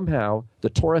that somehow the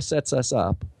Torah sets us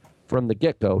up from the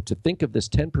get-go to think of this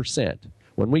 10%.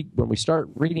 When we start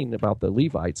reading about the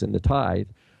Levites and the tithe,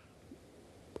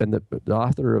 and the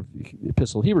author of the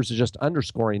Epistle of Hebrews is just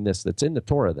underscoring this that's in the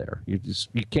Torah there. You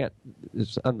can't,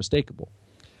 it's unmistakable.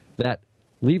 That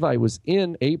Levi was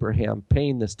in Abraham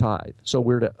paying this tithe. So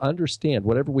we're to understand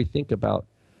whatever we think about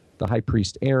the high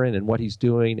priest Aaron and what he's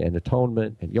doing and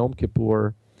atonement and Yom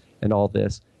Kippur and all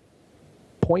this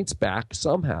points back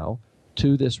somehow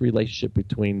to this relationship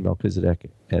between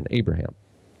Melchizedek and Abraham.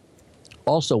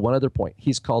 Also, one other point,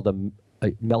 he's called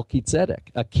a Melchizedek,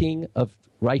 a king of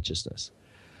righteousness.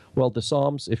 Well, the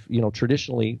Psalms,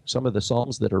 traditionally, some of the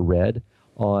Psalms that are read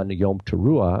on Yom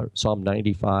Teruah, Psalm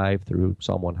 95 through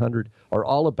Psalm 100, are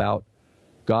all about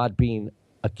God being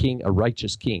a king, a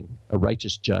righteous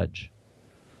judge.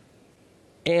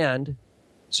 And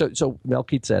so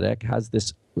Melchizedek has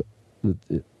this,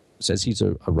 says he's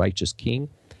a righteous king.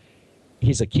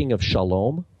 He's a king of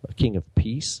shalom, a king of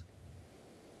peace.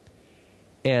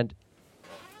 And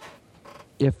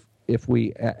if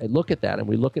we look at that and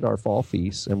we look at our fall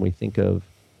feasts and we think of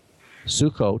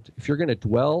Sukkot, if you're going to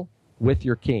dwell with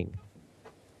your king,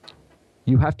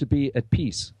 you have to be at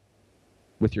peace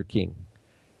with your king.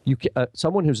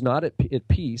 Someone who's not at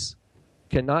peace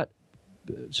cannot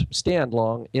stand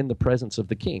long in the presence of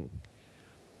the king.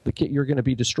 You're going to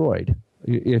be destroyed.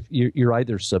 If you're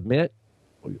either submit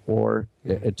or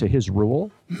to his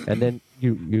rule, and then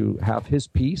you have his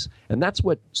peace, and that's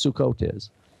what Sukkot is.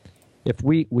 If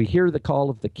we hear the call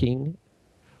of the king,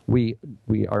 we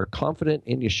are confident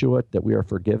in Yeshua that we are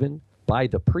forgiven by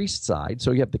the priest side.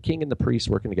 So you have the king and the priest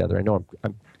working together. I know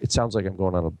it sounds like I'm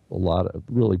going on a lot of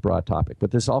really broad topic,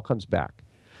 but this all comes back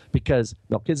because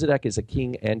Melchizedek is a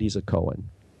king and he's a Cohen.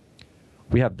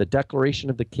 We have the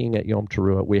declaration of the king at Yom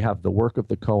Teruah. We have the work of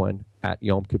the Cohen at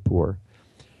Yom Kippur.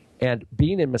 And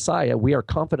being in Messiah, we are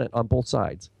confident on both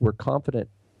sides. We're confident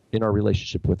in our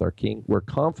relationship with our king. We're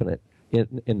confident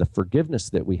in the forgiveness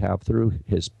that we have through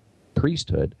his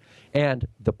priesthood and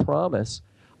the promise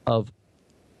of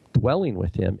dwelling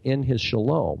with him in his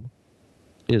shalom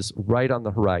is right on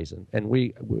the horizon. And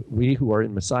we who are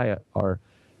in Messiah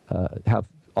have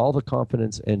all the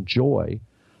confidence and joy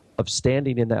of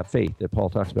standing in that faith that Paul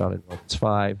talks about in Romans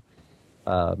 5.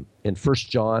 In 1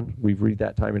 John, we read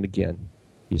that time and again.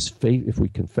 If we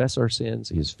confess our sins,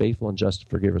 he is faithful and just to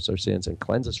forgive us our sins and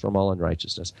cleanse us from all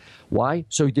unrighteousness. Why?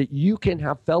 So that you can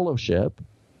have fellowship,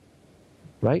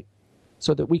 right?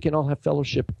 So that we can all have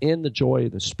fellowship in the joy,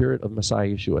 the spirit of Messiah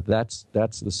Yeshua. That's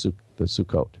the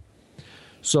Sukkot.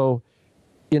 So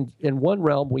in one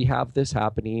realm, we have this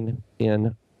happening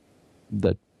in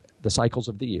the cycles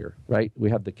of the year, right? We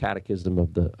have the catechism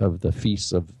of the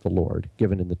feasts of the Lord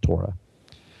given in the Torah.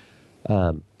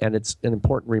 And it's an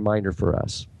important reminder for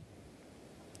us.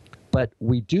 But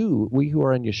we who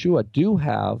are in Yeshua do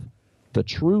have the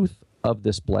truth of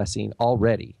this blessing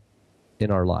already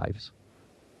in our lives.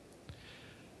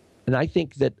 And I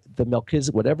think that the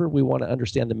Melchizedek, whatever we want to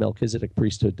understand the Melchizedek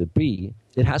priesthood to be,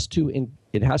 it has to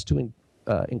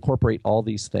incorporate all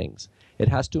these things. It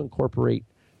has to incorporate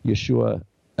Yeshua,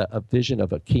 a vision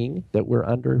of a king that we're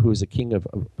under, who is a king of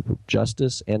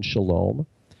justice and shalom.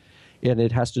 And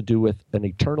it has to do with an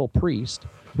eternal priest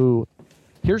who,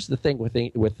 here's the thing with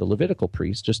the Levitical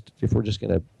priest, just if we're just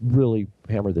going to really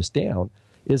hammer this down,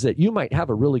 is that you might have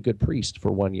a really good priest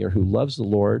for 1 year who loves the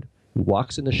Lord, who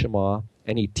walks in the Shema,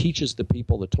 and he teaches the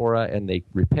people the Torah, and they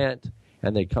repent,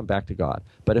 and they come back to God.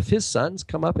 But if his sons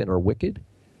come up and are wicked,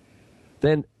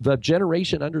 then the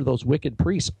generation under those wicked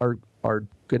priests are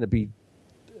going to be,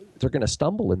 they're going to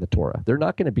stumble in the Torah. They're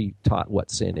not going to be taught what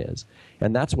sin is.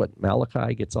 And that's what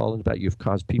Malachi gets all about. You've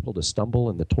caused people to stumble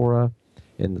in the Torah,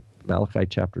 in Malachi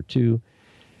chapter 2.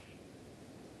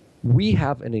 We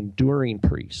have an enduring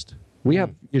priest. We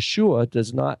have, Yeshua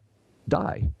does not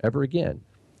die ever again.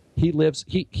 He lives,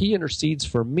 he intercedes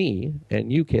for me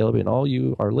and you, Caleb, and all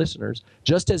you, our listeners,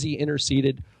 just as he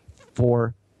interceded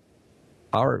for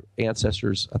our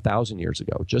ancestors 1,000 years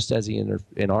ago, just as he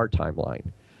in our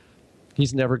timeline.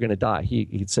 He's never going to die.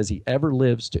 He says he ever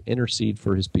lives to intercede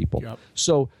for his people. Yep.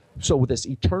 So this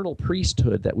eternal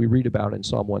priesthood that we read about in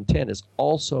Psalm 110 is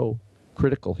also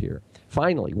critical here.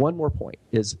 Finally, one more point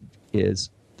is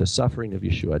the suffering of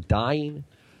Yeshua, dying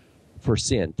for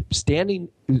sin, standing,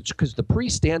 because the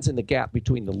priest stands in the gap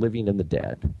between the living and the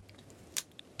dead.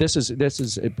 This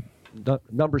is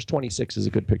Numbers 26 is a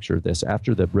good picture of this.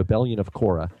 After the rebellion of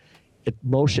Korah,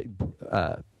 Moshe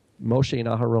and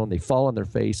Aharon, they fall on their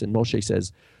face, and Moshe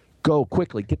says, go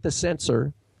quickly, get the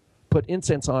censer, put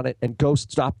incense on it, and go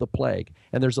stop the plague.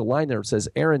 And there's a line there that says,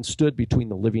 Aaron stood between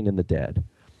the living and the dead.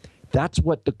 That's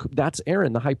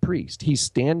Aaron, the high priest. He's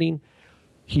standing,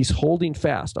 he's holding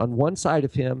fast. On one side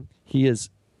of him, he's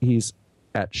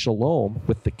at shalom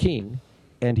with the king,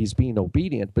 and he's being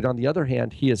obedient. But on the other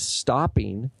hand, he is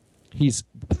stopping. He's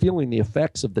feeling the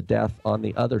effects of the death on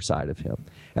the other side of him.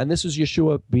 And this is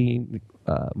Yeshua being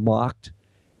mocked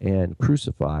and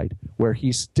crucified, where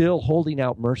he's still holding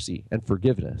out mercy and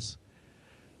forgiveness,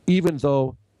 even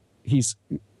though he's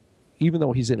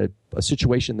in a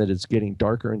situation that is getting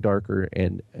darker and darker,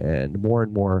 and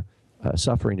more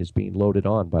suffering is being loaded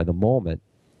on by the moment.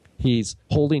 He's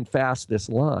holding fast this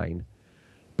line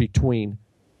between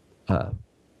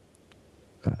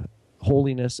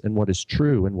holiness and what is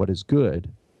true and what is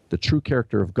good, the true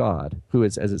character of God, who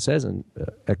is, as it says in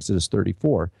Exodus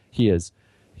 34, he is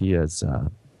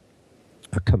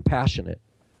a compassionate,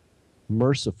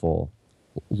 merciful,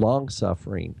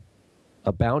 long-suffering,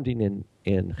 abounding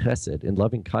in chesed, in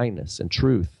loving kindness and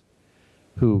truth,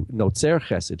 who notzer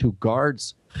chesed, who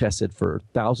guards chesed for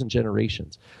 1,000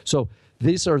 generations. So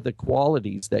these are the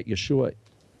qualities that Yeshua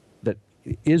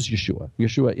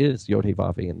is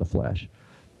Yod-Heh-Vav-Heh in the flesh.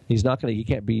 He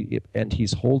can't be, and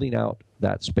he's holding out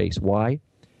that space. Why?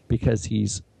 Because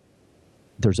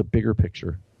there's a bigger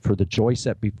picture for the joy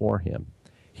set before him.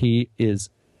 He is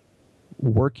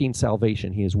working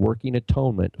salvation. He is working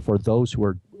atonement for those who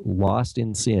are lost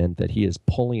in sin, that he is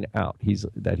pulling out. He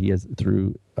has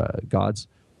through God's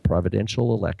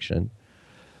providential election,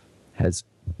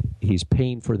 he's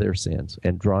paying for their sins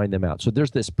and drawing them out. So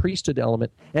there's this priesthood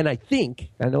element, and I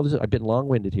know I've been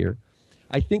long-winded here.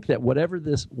 I think that whatever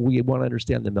we want to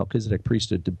understand the Melchizedek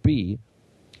priesthood to be,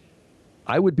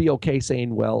 I would be okay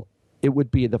saying, well, it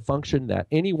would be the function that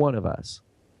any one of us,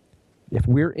 if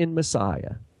we're in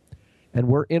Messiah and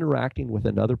we're interacting with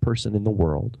another person in the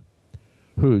world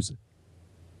who's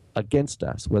against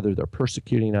us, whether they're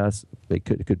persecuting us, it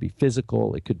could be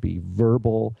physical, it could be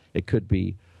verbal, it could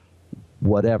be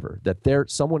whatever, that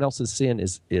someone else's sin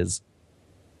is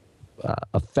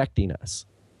affecting us.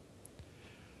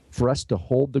 For us to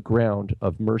hold the ground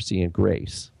of mercy and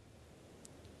grace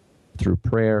through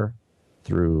prayer,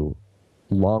 through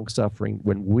long-suffering,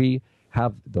 when we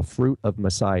have the fruit of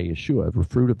Messiah Yeshua, the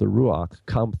fruit of the Ruach,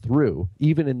 come through,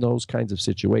 even in those kinds of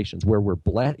situations where we're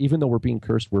blessed, even though we're being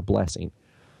cursed, we're blessing,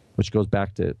 which goes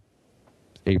back to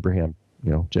Abraham,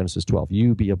 Genesis 12.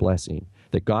 You be a blessing.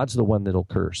 That God's the one that'll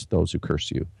curse those who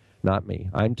curse you, not me.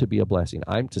 I'm to be a blessing.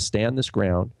 I'm to stand this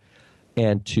ground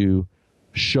and to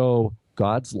show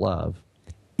God's love,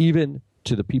 even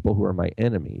to the people who are my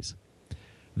enemies.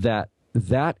 That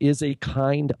is a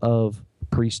kind of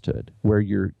priesthood where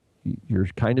you're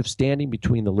kind of standing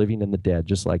between the living and the dead,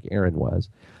 just like Aaron was.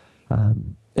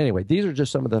 Anyway, these are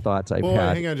just some of the thoughts I've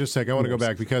had. Hang on just a second. I want to go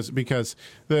back because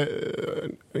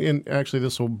actually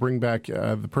this will bring back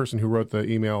the person who wrote the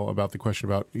email about the question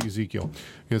about Ezekiel,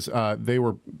 because they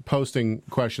were posting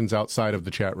questions outside of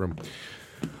the chat room.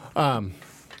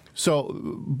 So,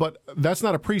 but that's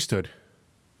not a priesthood.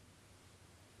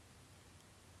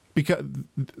 Because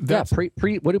that's what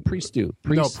do priests do?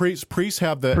 Priests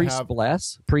have the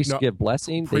bless. Priests give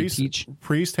blessing. Priests, they teach.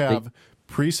 Priests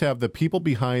have the people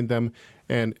behind them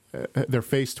and their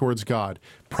face towards God.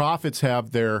 Prophets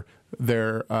have their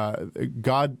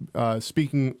God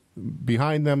speaking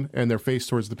behind them and their face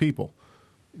towards the people.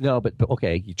 No, but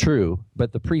okay, true.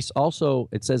 But the priests also,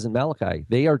 it says in Malachi,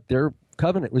 their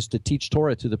covenant was to teach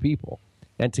Torah to the people,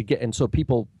 and so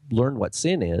people learn what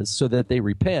sin is, so that they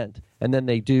repent, and then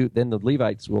then the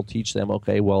Levites will teach them.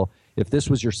 Okay, well, if this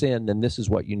was your sin, then this is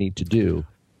what you need to do.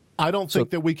 I don't think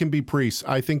that we can be priests.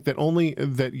 I think that only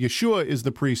that Yeshua is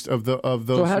the priest of those.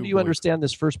 So how do you understand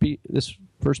this First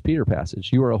Peter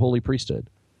passage? You are a holy priesthood.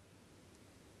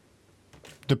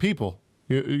 The people.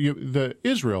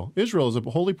 Israel is a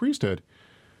holy priesthood.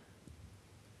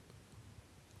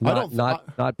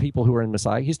 Not people who are in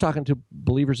Messiah. He's talking to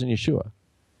believers in Yeshua.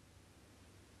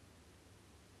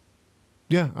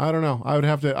 Yeah, I don't know. I'd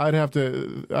have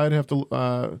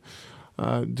to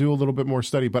do a little bit more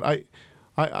study, but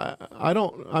I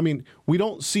don't. I mean, we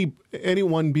don't see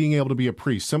anyone being able to be a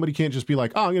priest. Somebody can't just be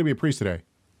like, "Oh, I'm going to be a priest today."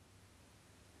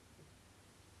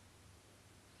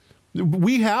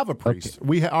 We have a priest.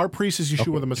 Okay. Our priest is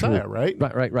Yeshua the Messiah, true.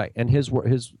 right? Right. And his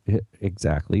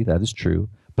exactly, that is true.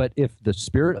 But if the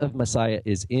Spirit of Messiah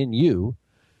is in you,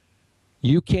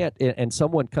 you can't. And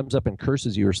someone comes up and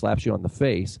curses you or slaps you on the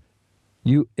face.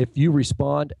 If you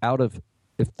respond if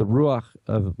the Ruach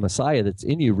of Messiah that's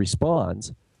in you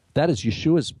responds, that is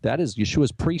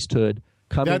Yeshua's priesthood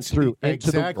coming through into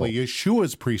exactly the world.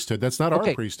 Yeshua's priesthood. That's not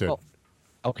our priesthood. Well,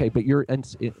 okay, but you're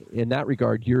in that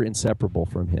regard, you're inseparable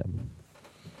from him.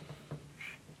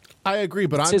 I agree,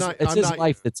 but it's his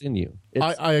life that's in you.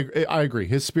 I agree.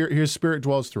 His spirit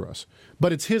dwells through us,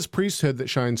 but it's his priesthood that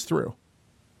shines through.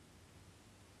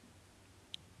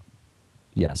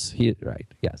 Yes, right.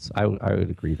 Yes, I would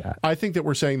agree that. I think that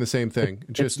we're saying the same thing.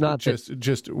 Just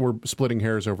we're splitting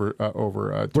hairs over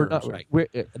we're not right.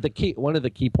 One of the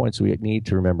key points we need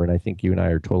to remember, and I think you and I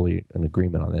are totally in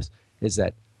agreement on this, is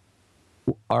that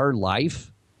our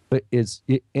life is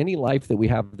any life that we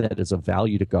have that is of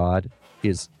value to God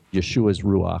is Yeshua's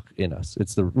Ruach in us.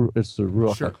 It's the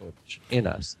Ruach HaKodesh in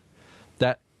us.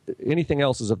 That anything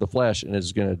else is of the flesh and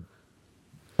is going to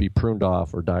be pruned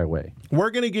off or die away. We're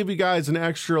going to give you guys an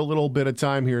extra little bit of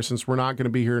time here since we're not going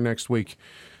to be here next week.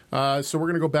 So we're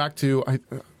going to go back to,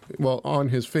 on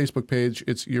his Facebook page,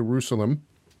 it's Jerusalem.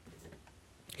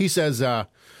 He says,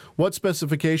 what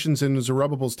specifications in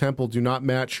Zerubbabel's temple do not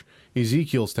match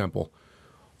Ezekiel's temple?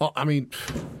 Well, I mean,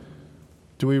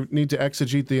 do we need to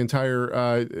exegete the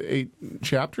entire 8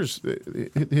 chapters?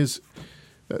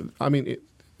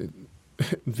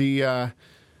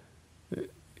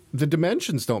 The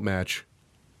dimensions don't match.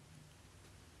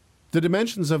 The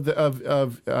dimensions of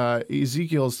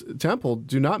Ezekiel's temple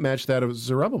do not match that of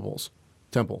Zerubbabel's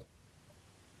temple.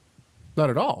 Not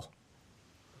at all.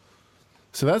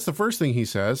 So that's the first thing he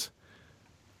says.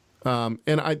 And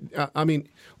I mean,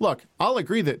 look, I'll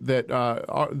agree that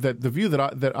the view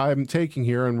that I'm taking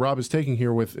here and Rob is taking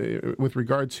here with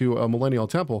regard to a millennial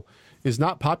temple is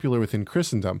not popular within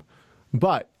Christendom,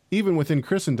 but even within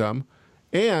Christendom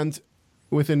and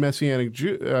within Messianic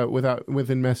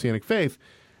within Messianic faith,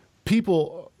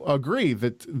 people agree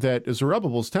that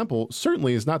Zerubbabel's temple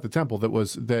certainly is not the temple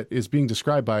that is being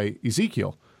described by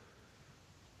Ezekiel.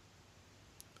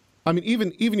 I mean,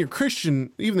 even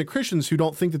the Christians who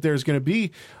don't think that there's going to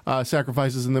be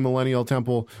sacrifices in the millennial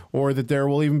temple, or that there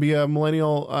will even be a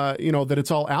millennial, that it's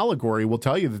all allegory, will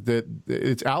tell you that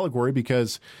it's allegory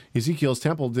because Ezekiel's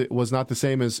temple was not the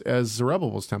same as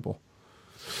Zerubbabel's temple.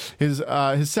 His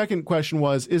second question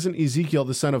was, isn't Ezekiel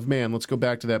the son of man? Let's go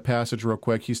back to that passage real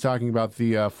quick. He's talking about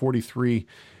the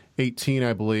 43:18,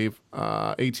 I believe,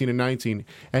 18 and 19.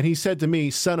 And he said to me,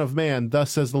 Son of man,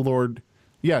 thus says the Lord.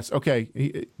 Yes,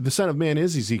 okay, the Son of Man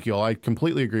is Ezekiel. I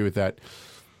completely agree with that.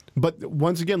 But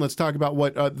once again, let's talk about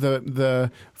what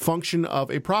the function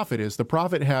of a prophet is. The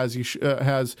prophet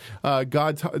has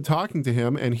God talking to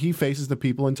him, and he faces the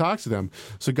people and talks to them.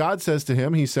 So God says to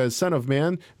him, he says, Son of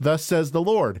man, thus says the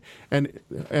Lord. And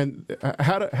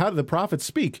how do the prophets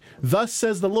speak? Thus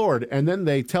says the Lord. And then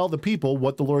they tell the people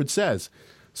what the Lord says.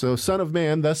 So Son of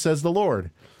man, thus says the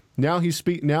Lord.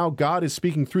 Now God is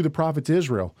speaking through the prophet to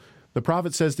Israel. The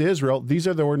prophet says to Israel, these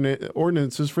are the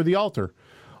ordinances for the altar.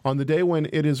 On the day when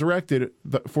it is erected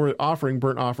for offering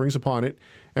burnt offerings upon it,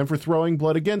 and for throwing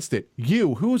blood against it.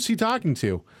 Who is he talking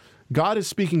to? God is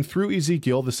speaking through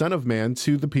Ezekiel, the son of man,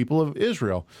 to the people of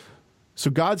Israel. So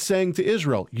God's saying to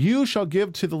Israel, you shall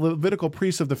give to the Levitical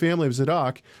priests of the family of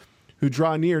Zadok, who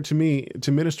draw near to me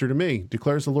to minister to me,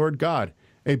 declares the Lord God.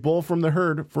 A bull from the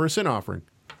herd for a sin offering.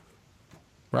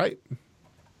 Right?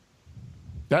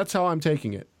 That's how I'm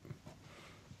taking it.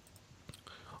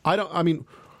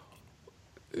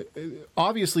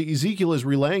 Obviously Ezekiel is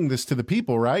relaying this to the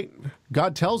people, right?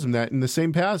 God tells him that in the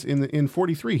same passage, in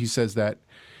 43, he says that.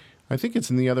 I think it's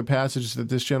in the other passage that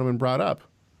this gentleman brought up.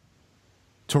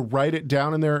 To write it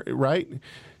down in there, right?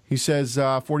 He says,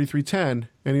 43:10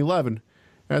 and 11,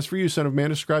 as for you, son of man,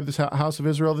 describe this house of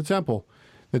Israel, the temple,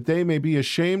 that they may be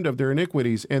ashamed of their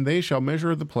iniquities, and they shall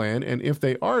measure the plan, and if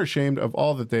they are ashamed of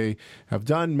all that they have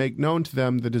done, make known to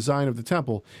them the design of the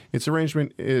temple, its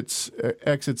arrangement, its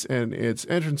exits, and its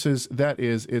entrances, that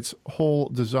is, its whole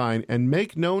design, and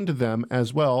make known to them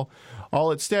as well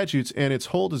all its statutes, and its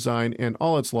whole design, and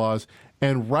all its laws,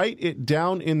 and write it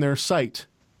down in their sight,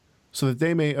 so that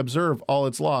they may observe all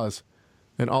its laws,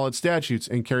 and all its statutes,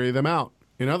 and carry them out.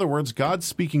 In other words, God's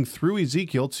speaking through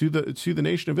Ezekiel to the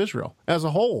nation of Israel as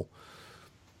a whole.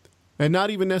 And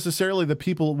not even necessarily the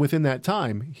people within that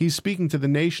time. He's speaking to the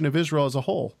nation of Israel as a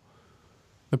whole.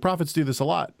 The prophets do this a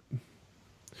lot.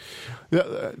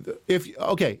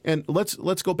 And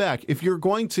let's go back. If you're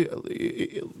going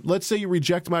to, let's say you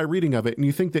reject my reading of it, and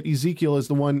you think that Ezekiel is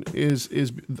the one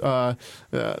the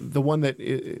one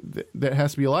that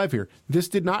has to be alive here. This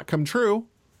did not come true,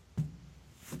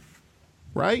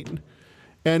 right?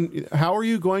 And how are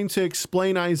you going to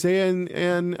explain Isaiah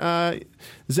and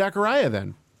Zechariah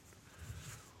then?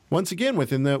 Once again,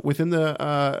 within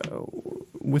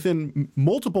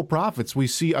multiple prophets, we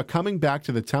see a coming back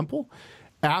to the temple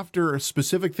after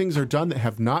specific things are done that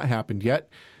have not happened yet.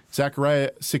 Zechariah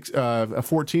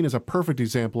 14 is a perfect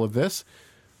example of this.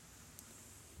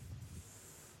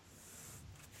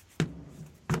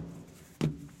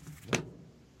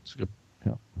 It's good.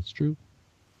 Yeah, that's true.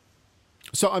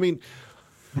 So, I mean,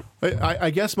 I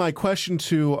guess my question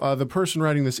to the person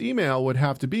writing this email would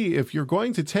have to be, if you're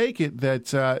going to take it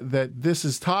that this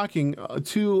is talking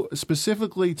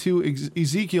specifically to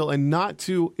Ezekiel and not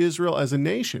to Israel as a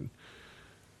nation,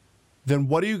 then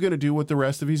what are you going to do with the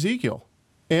rest of Ezekiel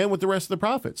and with the rest of the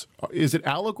prophets? Is it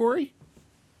allegory?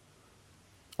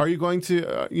 Are you going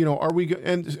to,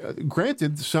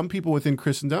 granted, some people within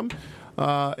Christendom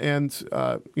some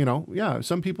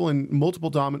people in multiple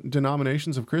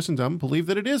denominations of Christendom believe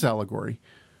that it is allegory.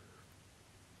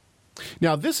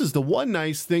 Now, this is the one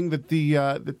nice thing that the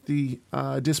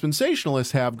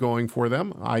dispensationalists have going for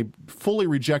them. I fully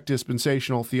reject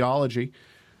dispensational theology,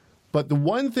 but the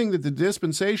one thing that the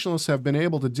dispensationalists have been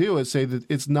able to do is say that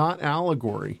it's not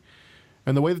allegory.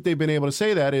 And the way that they've been able to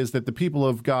say that is that the people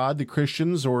of God, the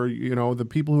Christians, or, the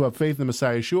people who have faith in the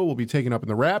Messiah Yeshua will be taken up in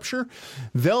the rapture.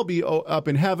 They'll be up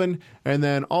in heaven, and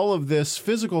then all of this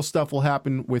physical stuff will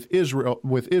happen with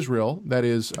Israel. That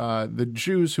is, the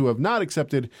Jews who have not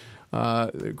accepted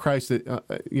Christ,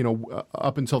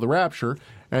 up until the rapture,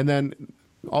 and then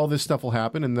all this stuff will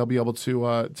happen, and they'll be able to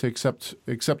accept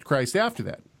Christ after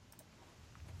that.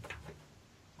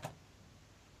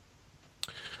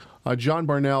 John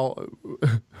Barnell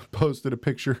posted a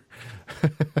picture.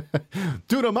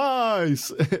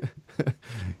 Dunamais!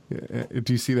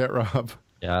 Do you see that, Rob?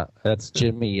 Yeah, that's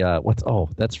Jimmy.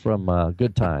 That's from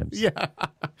Good Times. Yeah.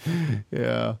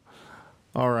 Yeah.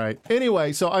 All right.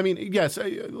 Anyway, so I mean, yes,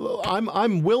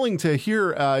 I'm willing to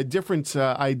hear different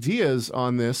ideas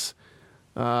on this.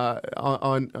 I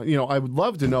would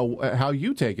love to know how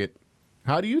you take it.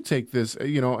 How do you take this?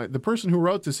 The person who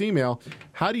wrote this email,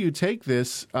 how do you take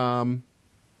this? And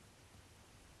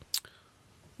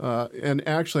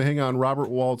actually, hang on,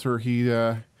 Robert Walter, he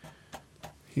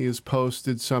has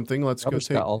posted something. Let's Robert's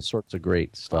go take got all sorts of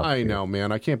great stuff. I know,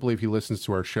 man. I can't believe he listens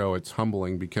to our show. It's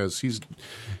humbling because he's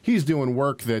doing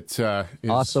work that is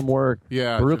awesome work.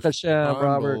 Yeah, Baruch Hashem,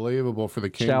 Robert. Unbelievable for the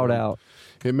kingdom. Shout out.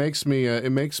 It makes me.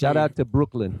 Shout out to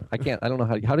Brooklyn. I don't know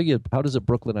how does a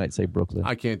Brooklynite say Brooklyn?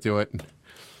 I can't do it.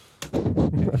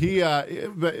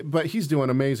 But he's doing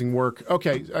amazing work.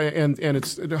 Okay, and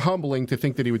it's humbling to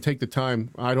think that he would take the time.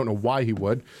 I don't know why he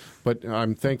would, but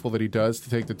I'm thankful that he does, to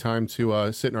take the time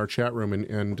to sit in our chat room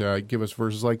and give us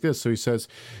verses like this. So he says,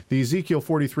 the Ezekiel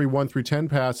 43, 1 through 10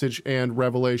 passage and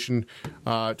Revelation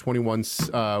 21,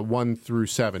 1 through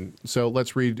 7. So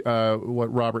let's read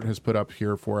what Robert has put up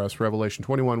here for us. Revelation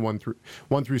 21,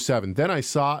 1 through 7. Then I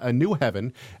saw a new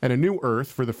heaven and a new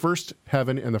earth, for the first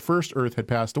heaven and the first earth had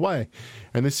passed away,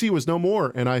 and the sea was no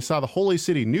more. And I saw the holy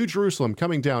city, New Jerusalem,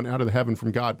 coming down out of the heaven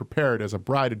from God, prepared as a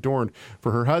bride adorned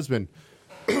for her husband.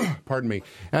 Pardon me.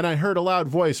 And I heard a loud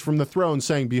voice from the throne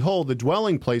saying, behold, the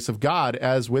dwelling place of God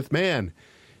as with man.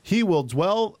 He will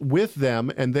dwell with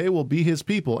them, and they will be his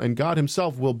people, and God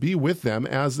himself will be with them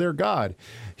as their God.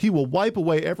 He will wipe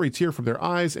away every tear from their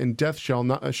eyes, and death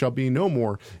shall be no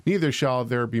more. Neither shall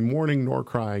there be mourning, nor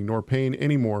crying, nor pain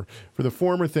any more, for the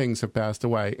former things have passed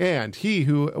away. And he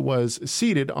who was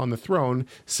seated on the throne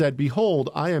said,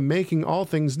 Behold, I am making all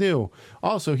things new.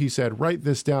 Also he said, Write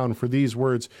this down, for these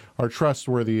words are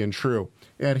trustworthy and true.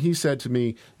 And he said to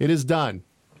me, It is done.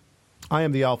 I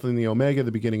am the Alpha and the Omega,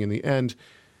 the beginning and the end.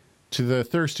 To the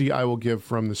thirsty I will give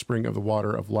from the spring of the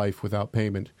water of life without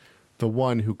payment. The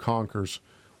one who conquers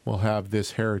will have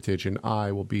this heritage, and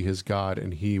I will be his God,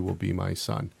 and he will be my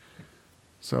son.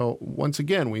 So once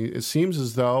again, it seems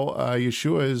as though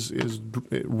Yeshua is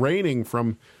reigning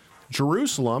from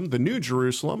Jerusalem, the New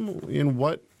Jerusalem, in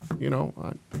what,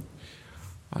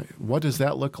 what does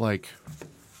that look like?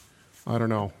 I don't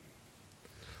know.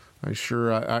 I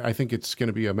think it's going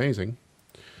to be amazing.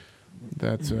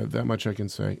 That's that much I can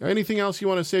say. Anything else you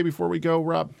want to say before we go,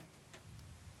 Rob?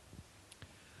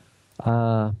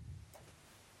 No,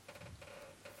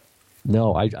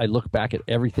 I look back at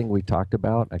everything we talked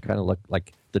about. I kind of look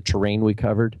like the terrain we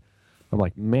covered. I'm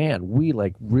like, man, we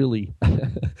like really.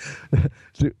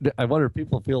 I wonder if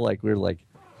people feel like we're like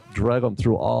drug them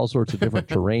through all sorts of different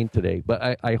terrain today.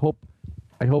 But I hope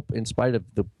in spite of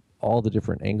all the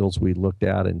different angles we looked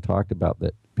at and talked about,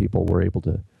 that people were able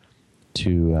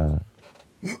to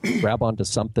grab onto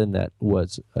something that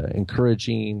was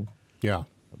encouraging,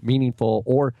 meaningful,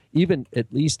 or even at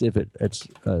least if it's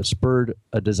spurred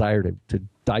a desire to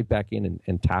dive back in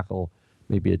and tackle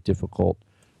maybe a difficult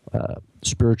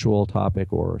spiritual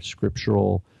topic or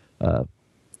scriptural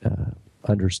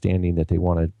understanding that they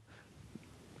want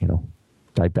to,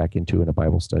 dive back into in a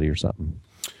Bible study or something.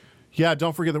 Yeah,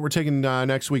 don't forget that we're taking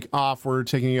next week off. We're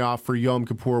taking you off for Yom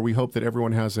Kippur. We hope that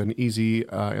everyone has an easy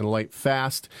and light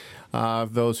fast,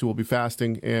 those who will be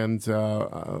fasting. And,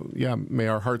 may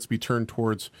our hearts be turned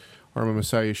towards our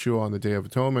Messiah Yeshua on the Day of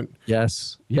Atonement.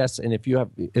 Yes. And if you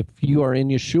are in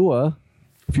Yeshua,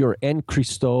 if you're en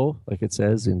Christo, like it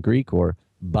says in Greek, or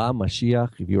Ba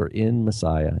Mashiach, if you are in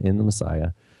the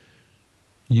Messiah,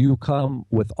 you come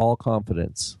with all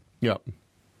confidence. Yep.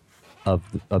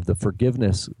 Of the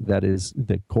forgiveness that is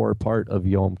the core part of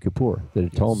Yom Kippur, the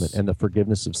atonement, and the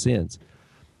forgiveness of sins.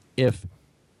 If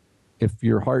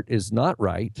your heart is not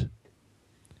right,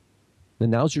 then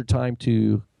now's your time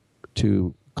to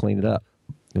clean it up.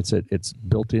 It's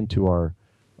built into our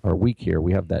week here.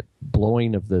 We have that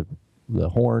blowing of the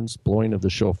horns, blowing of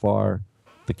the shofar.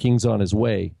 The king's on his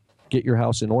way. Get your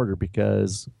house in order,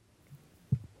 because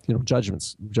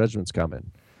judgment's coming.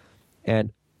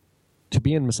 And to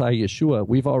be in Messiah Yeshua,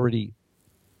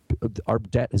 our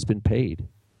debt has been paid.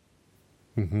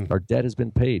 Mm-hmm. Our debt has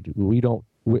been paid. We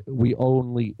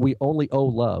only owe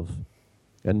love,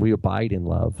 and we abide in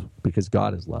love because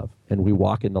God is love, and we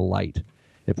walk in the light.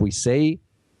 If we say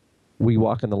we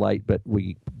walk in the light, but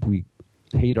we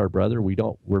hate our brother,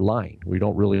 we're lying. We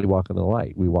don't really walk in the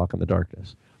light. We walk in the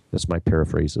darkness. That's my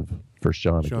paraphrase of 1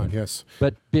 John. John, yes.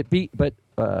 But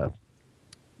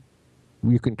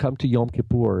you can come to Yom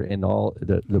Kippur in all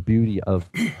the beauty of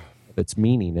its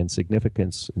meaning and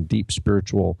significance and deep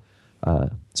spiritual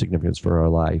significance for our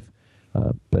life,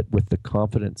 but with the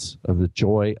confidence of the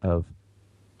joy of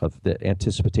the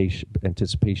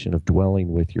anticipation of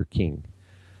dwelling with your King,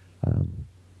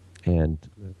 and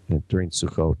during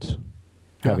Sukkot,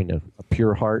 having a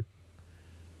pure heart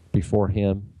before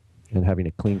Him, and having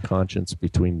a clean conscience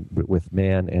with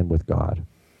man and with God.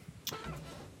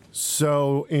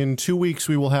 So in 2 weeks,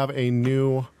 we will have a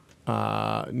new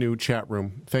chat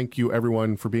room. Thank you,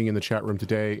 everyone, for being in the chat room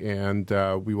today, and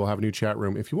we will have a new chat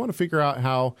room. If you want to figure out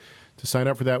how to sign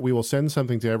up for that, we will send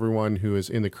something to everyone who is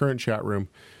in the current chat room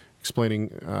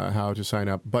explaining how to sign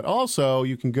up. But also,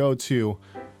 you can go to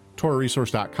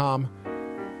TorahResource.com,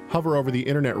 hover over the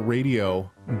Internet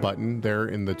Radio button there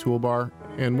in the toolbar,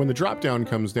 and when the drop-down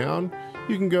comes down,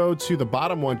 you can go to the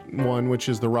bottom one, which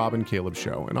is the Rob and Caleb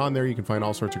Show. And on there, you can find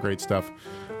all sorts of great stuff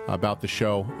about the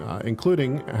show,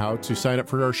 including how to sign up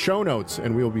for our show notes.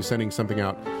 And we will be sending something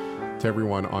out to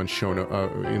everyone on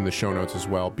in the show notes as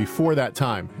well before that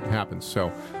time happens.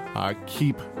 So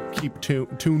keep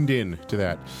tuned in to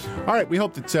that. All right, we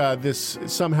hope that this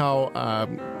somehow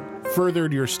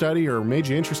furthered your study or made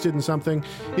you interested in something.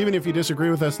 Even if you disagree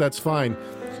with us, that's fine.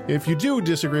 If you do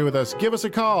disagree with us, give us a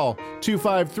call,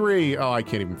 253, I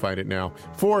can't even find it now,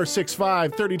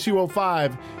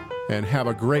 465-3205, and have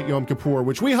a great Yom Kippur,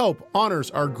 which we hope honors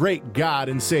our great God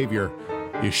and Savior,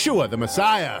 Yeshua the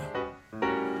Messiah.